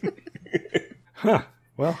 Sorry. Huh.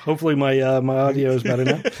 Well, hopefully my my audio is better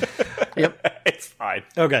now. Yep. It's fine.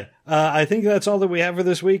 Okay. I think that's all that we have for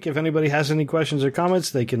this week. If anybody has any questions or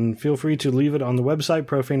comments, they can feel free to leave it on the website,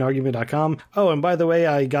 profaneargument.com. Oh, and by the way,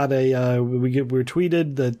 I got we were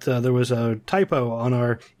tweeted that there was a typo on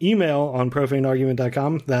our email on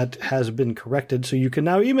profaneargument.com that has been corrected, so you can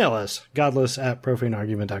now email us,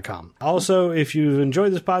 godless@profaneargument.com. Also, if you've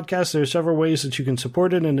enjoyed this podcast, there are several ways that you can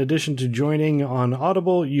support it. In addition to joining on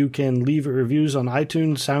Audible, you can leave reviews on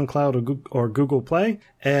iTunes, SoundCloud, or Google Play.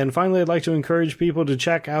 And finally, I'd like to encourage people to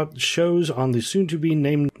check out shows on the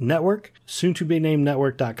soon-to-be-named network,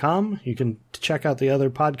 soon-to-be-named-network.com. You can check out the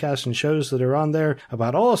other podcasts and shows that are on there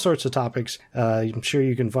about all sorts of topics. I'm sure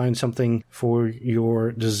you can find something for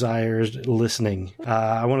your desired listening.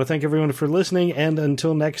 I want to thank everyone for listening, and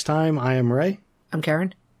until next time, I am Ray. I'm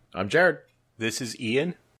Karen. I'm Jared. This is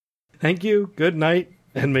Ian. Thank you, good night,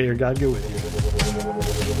 and may your God go with you.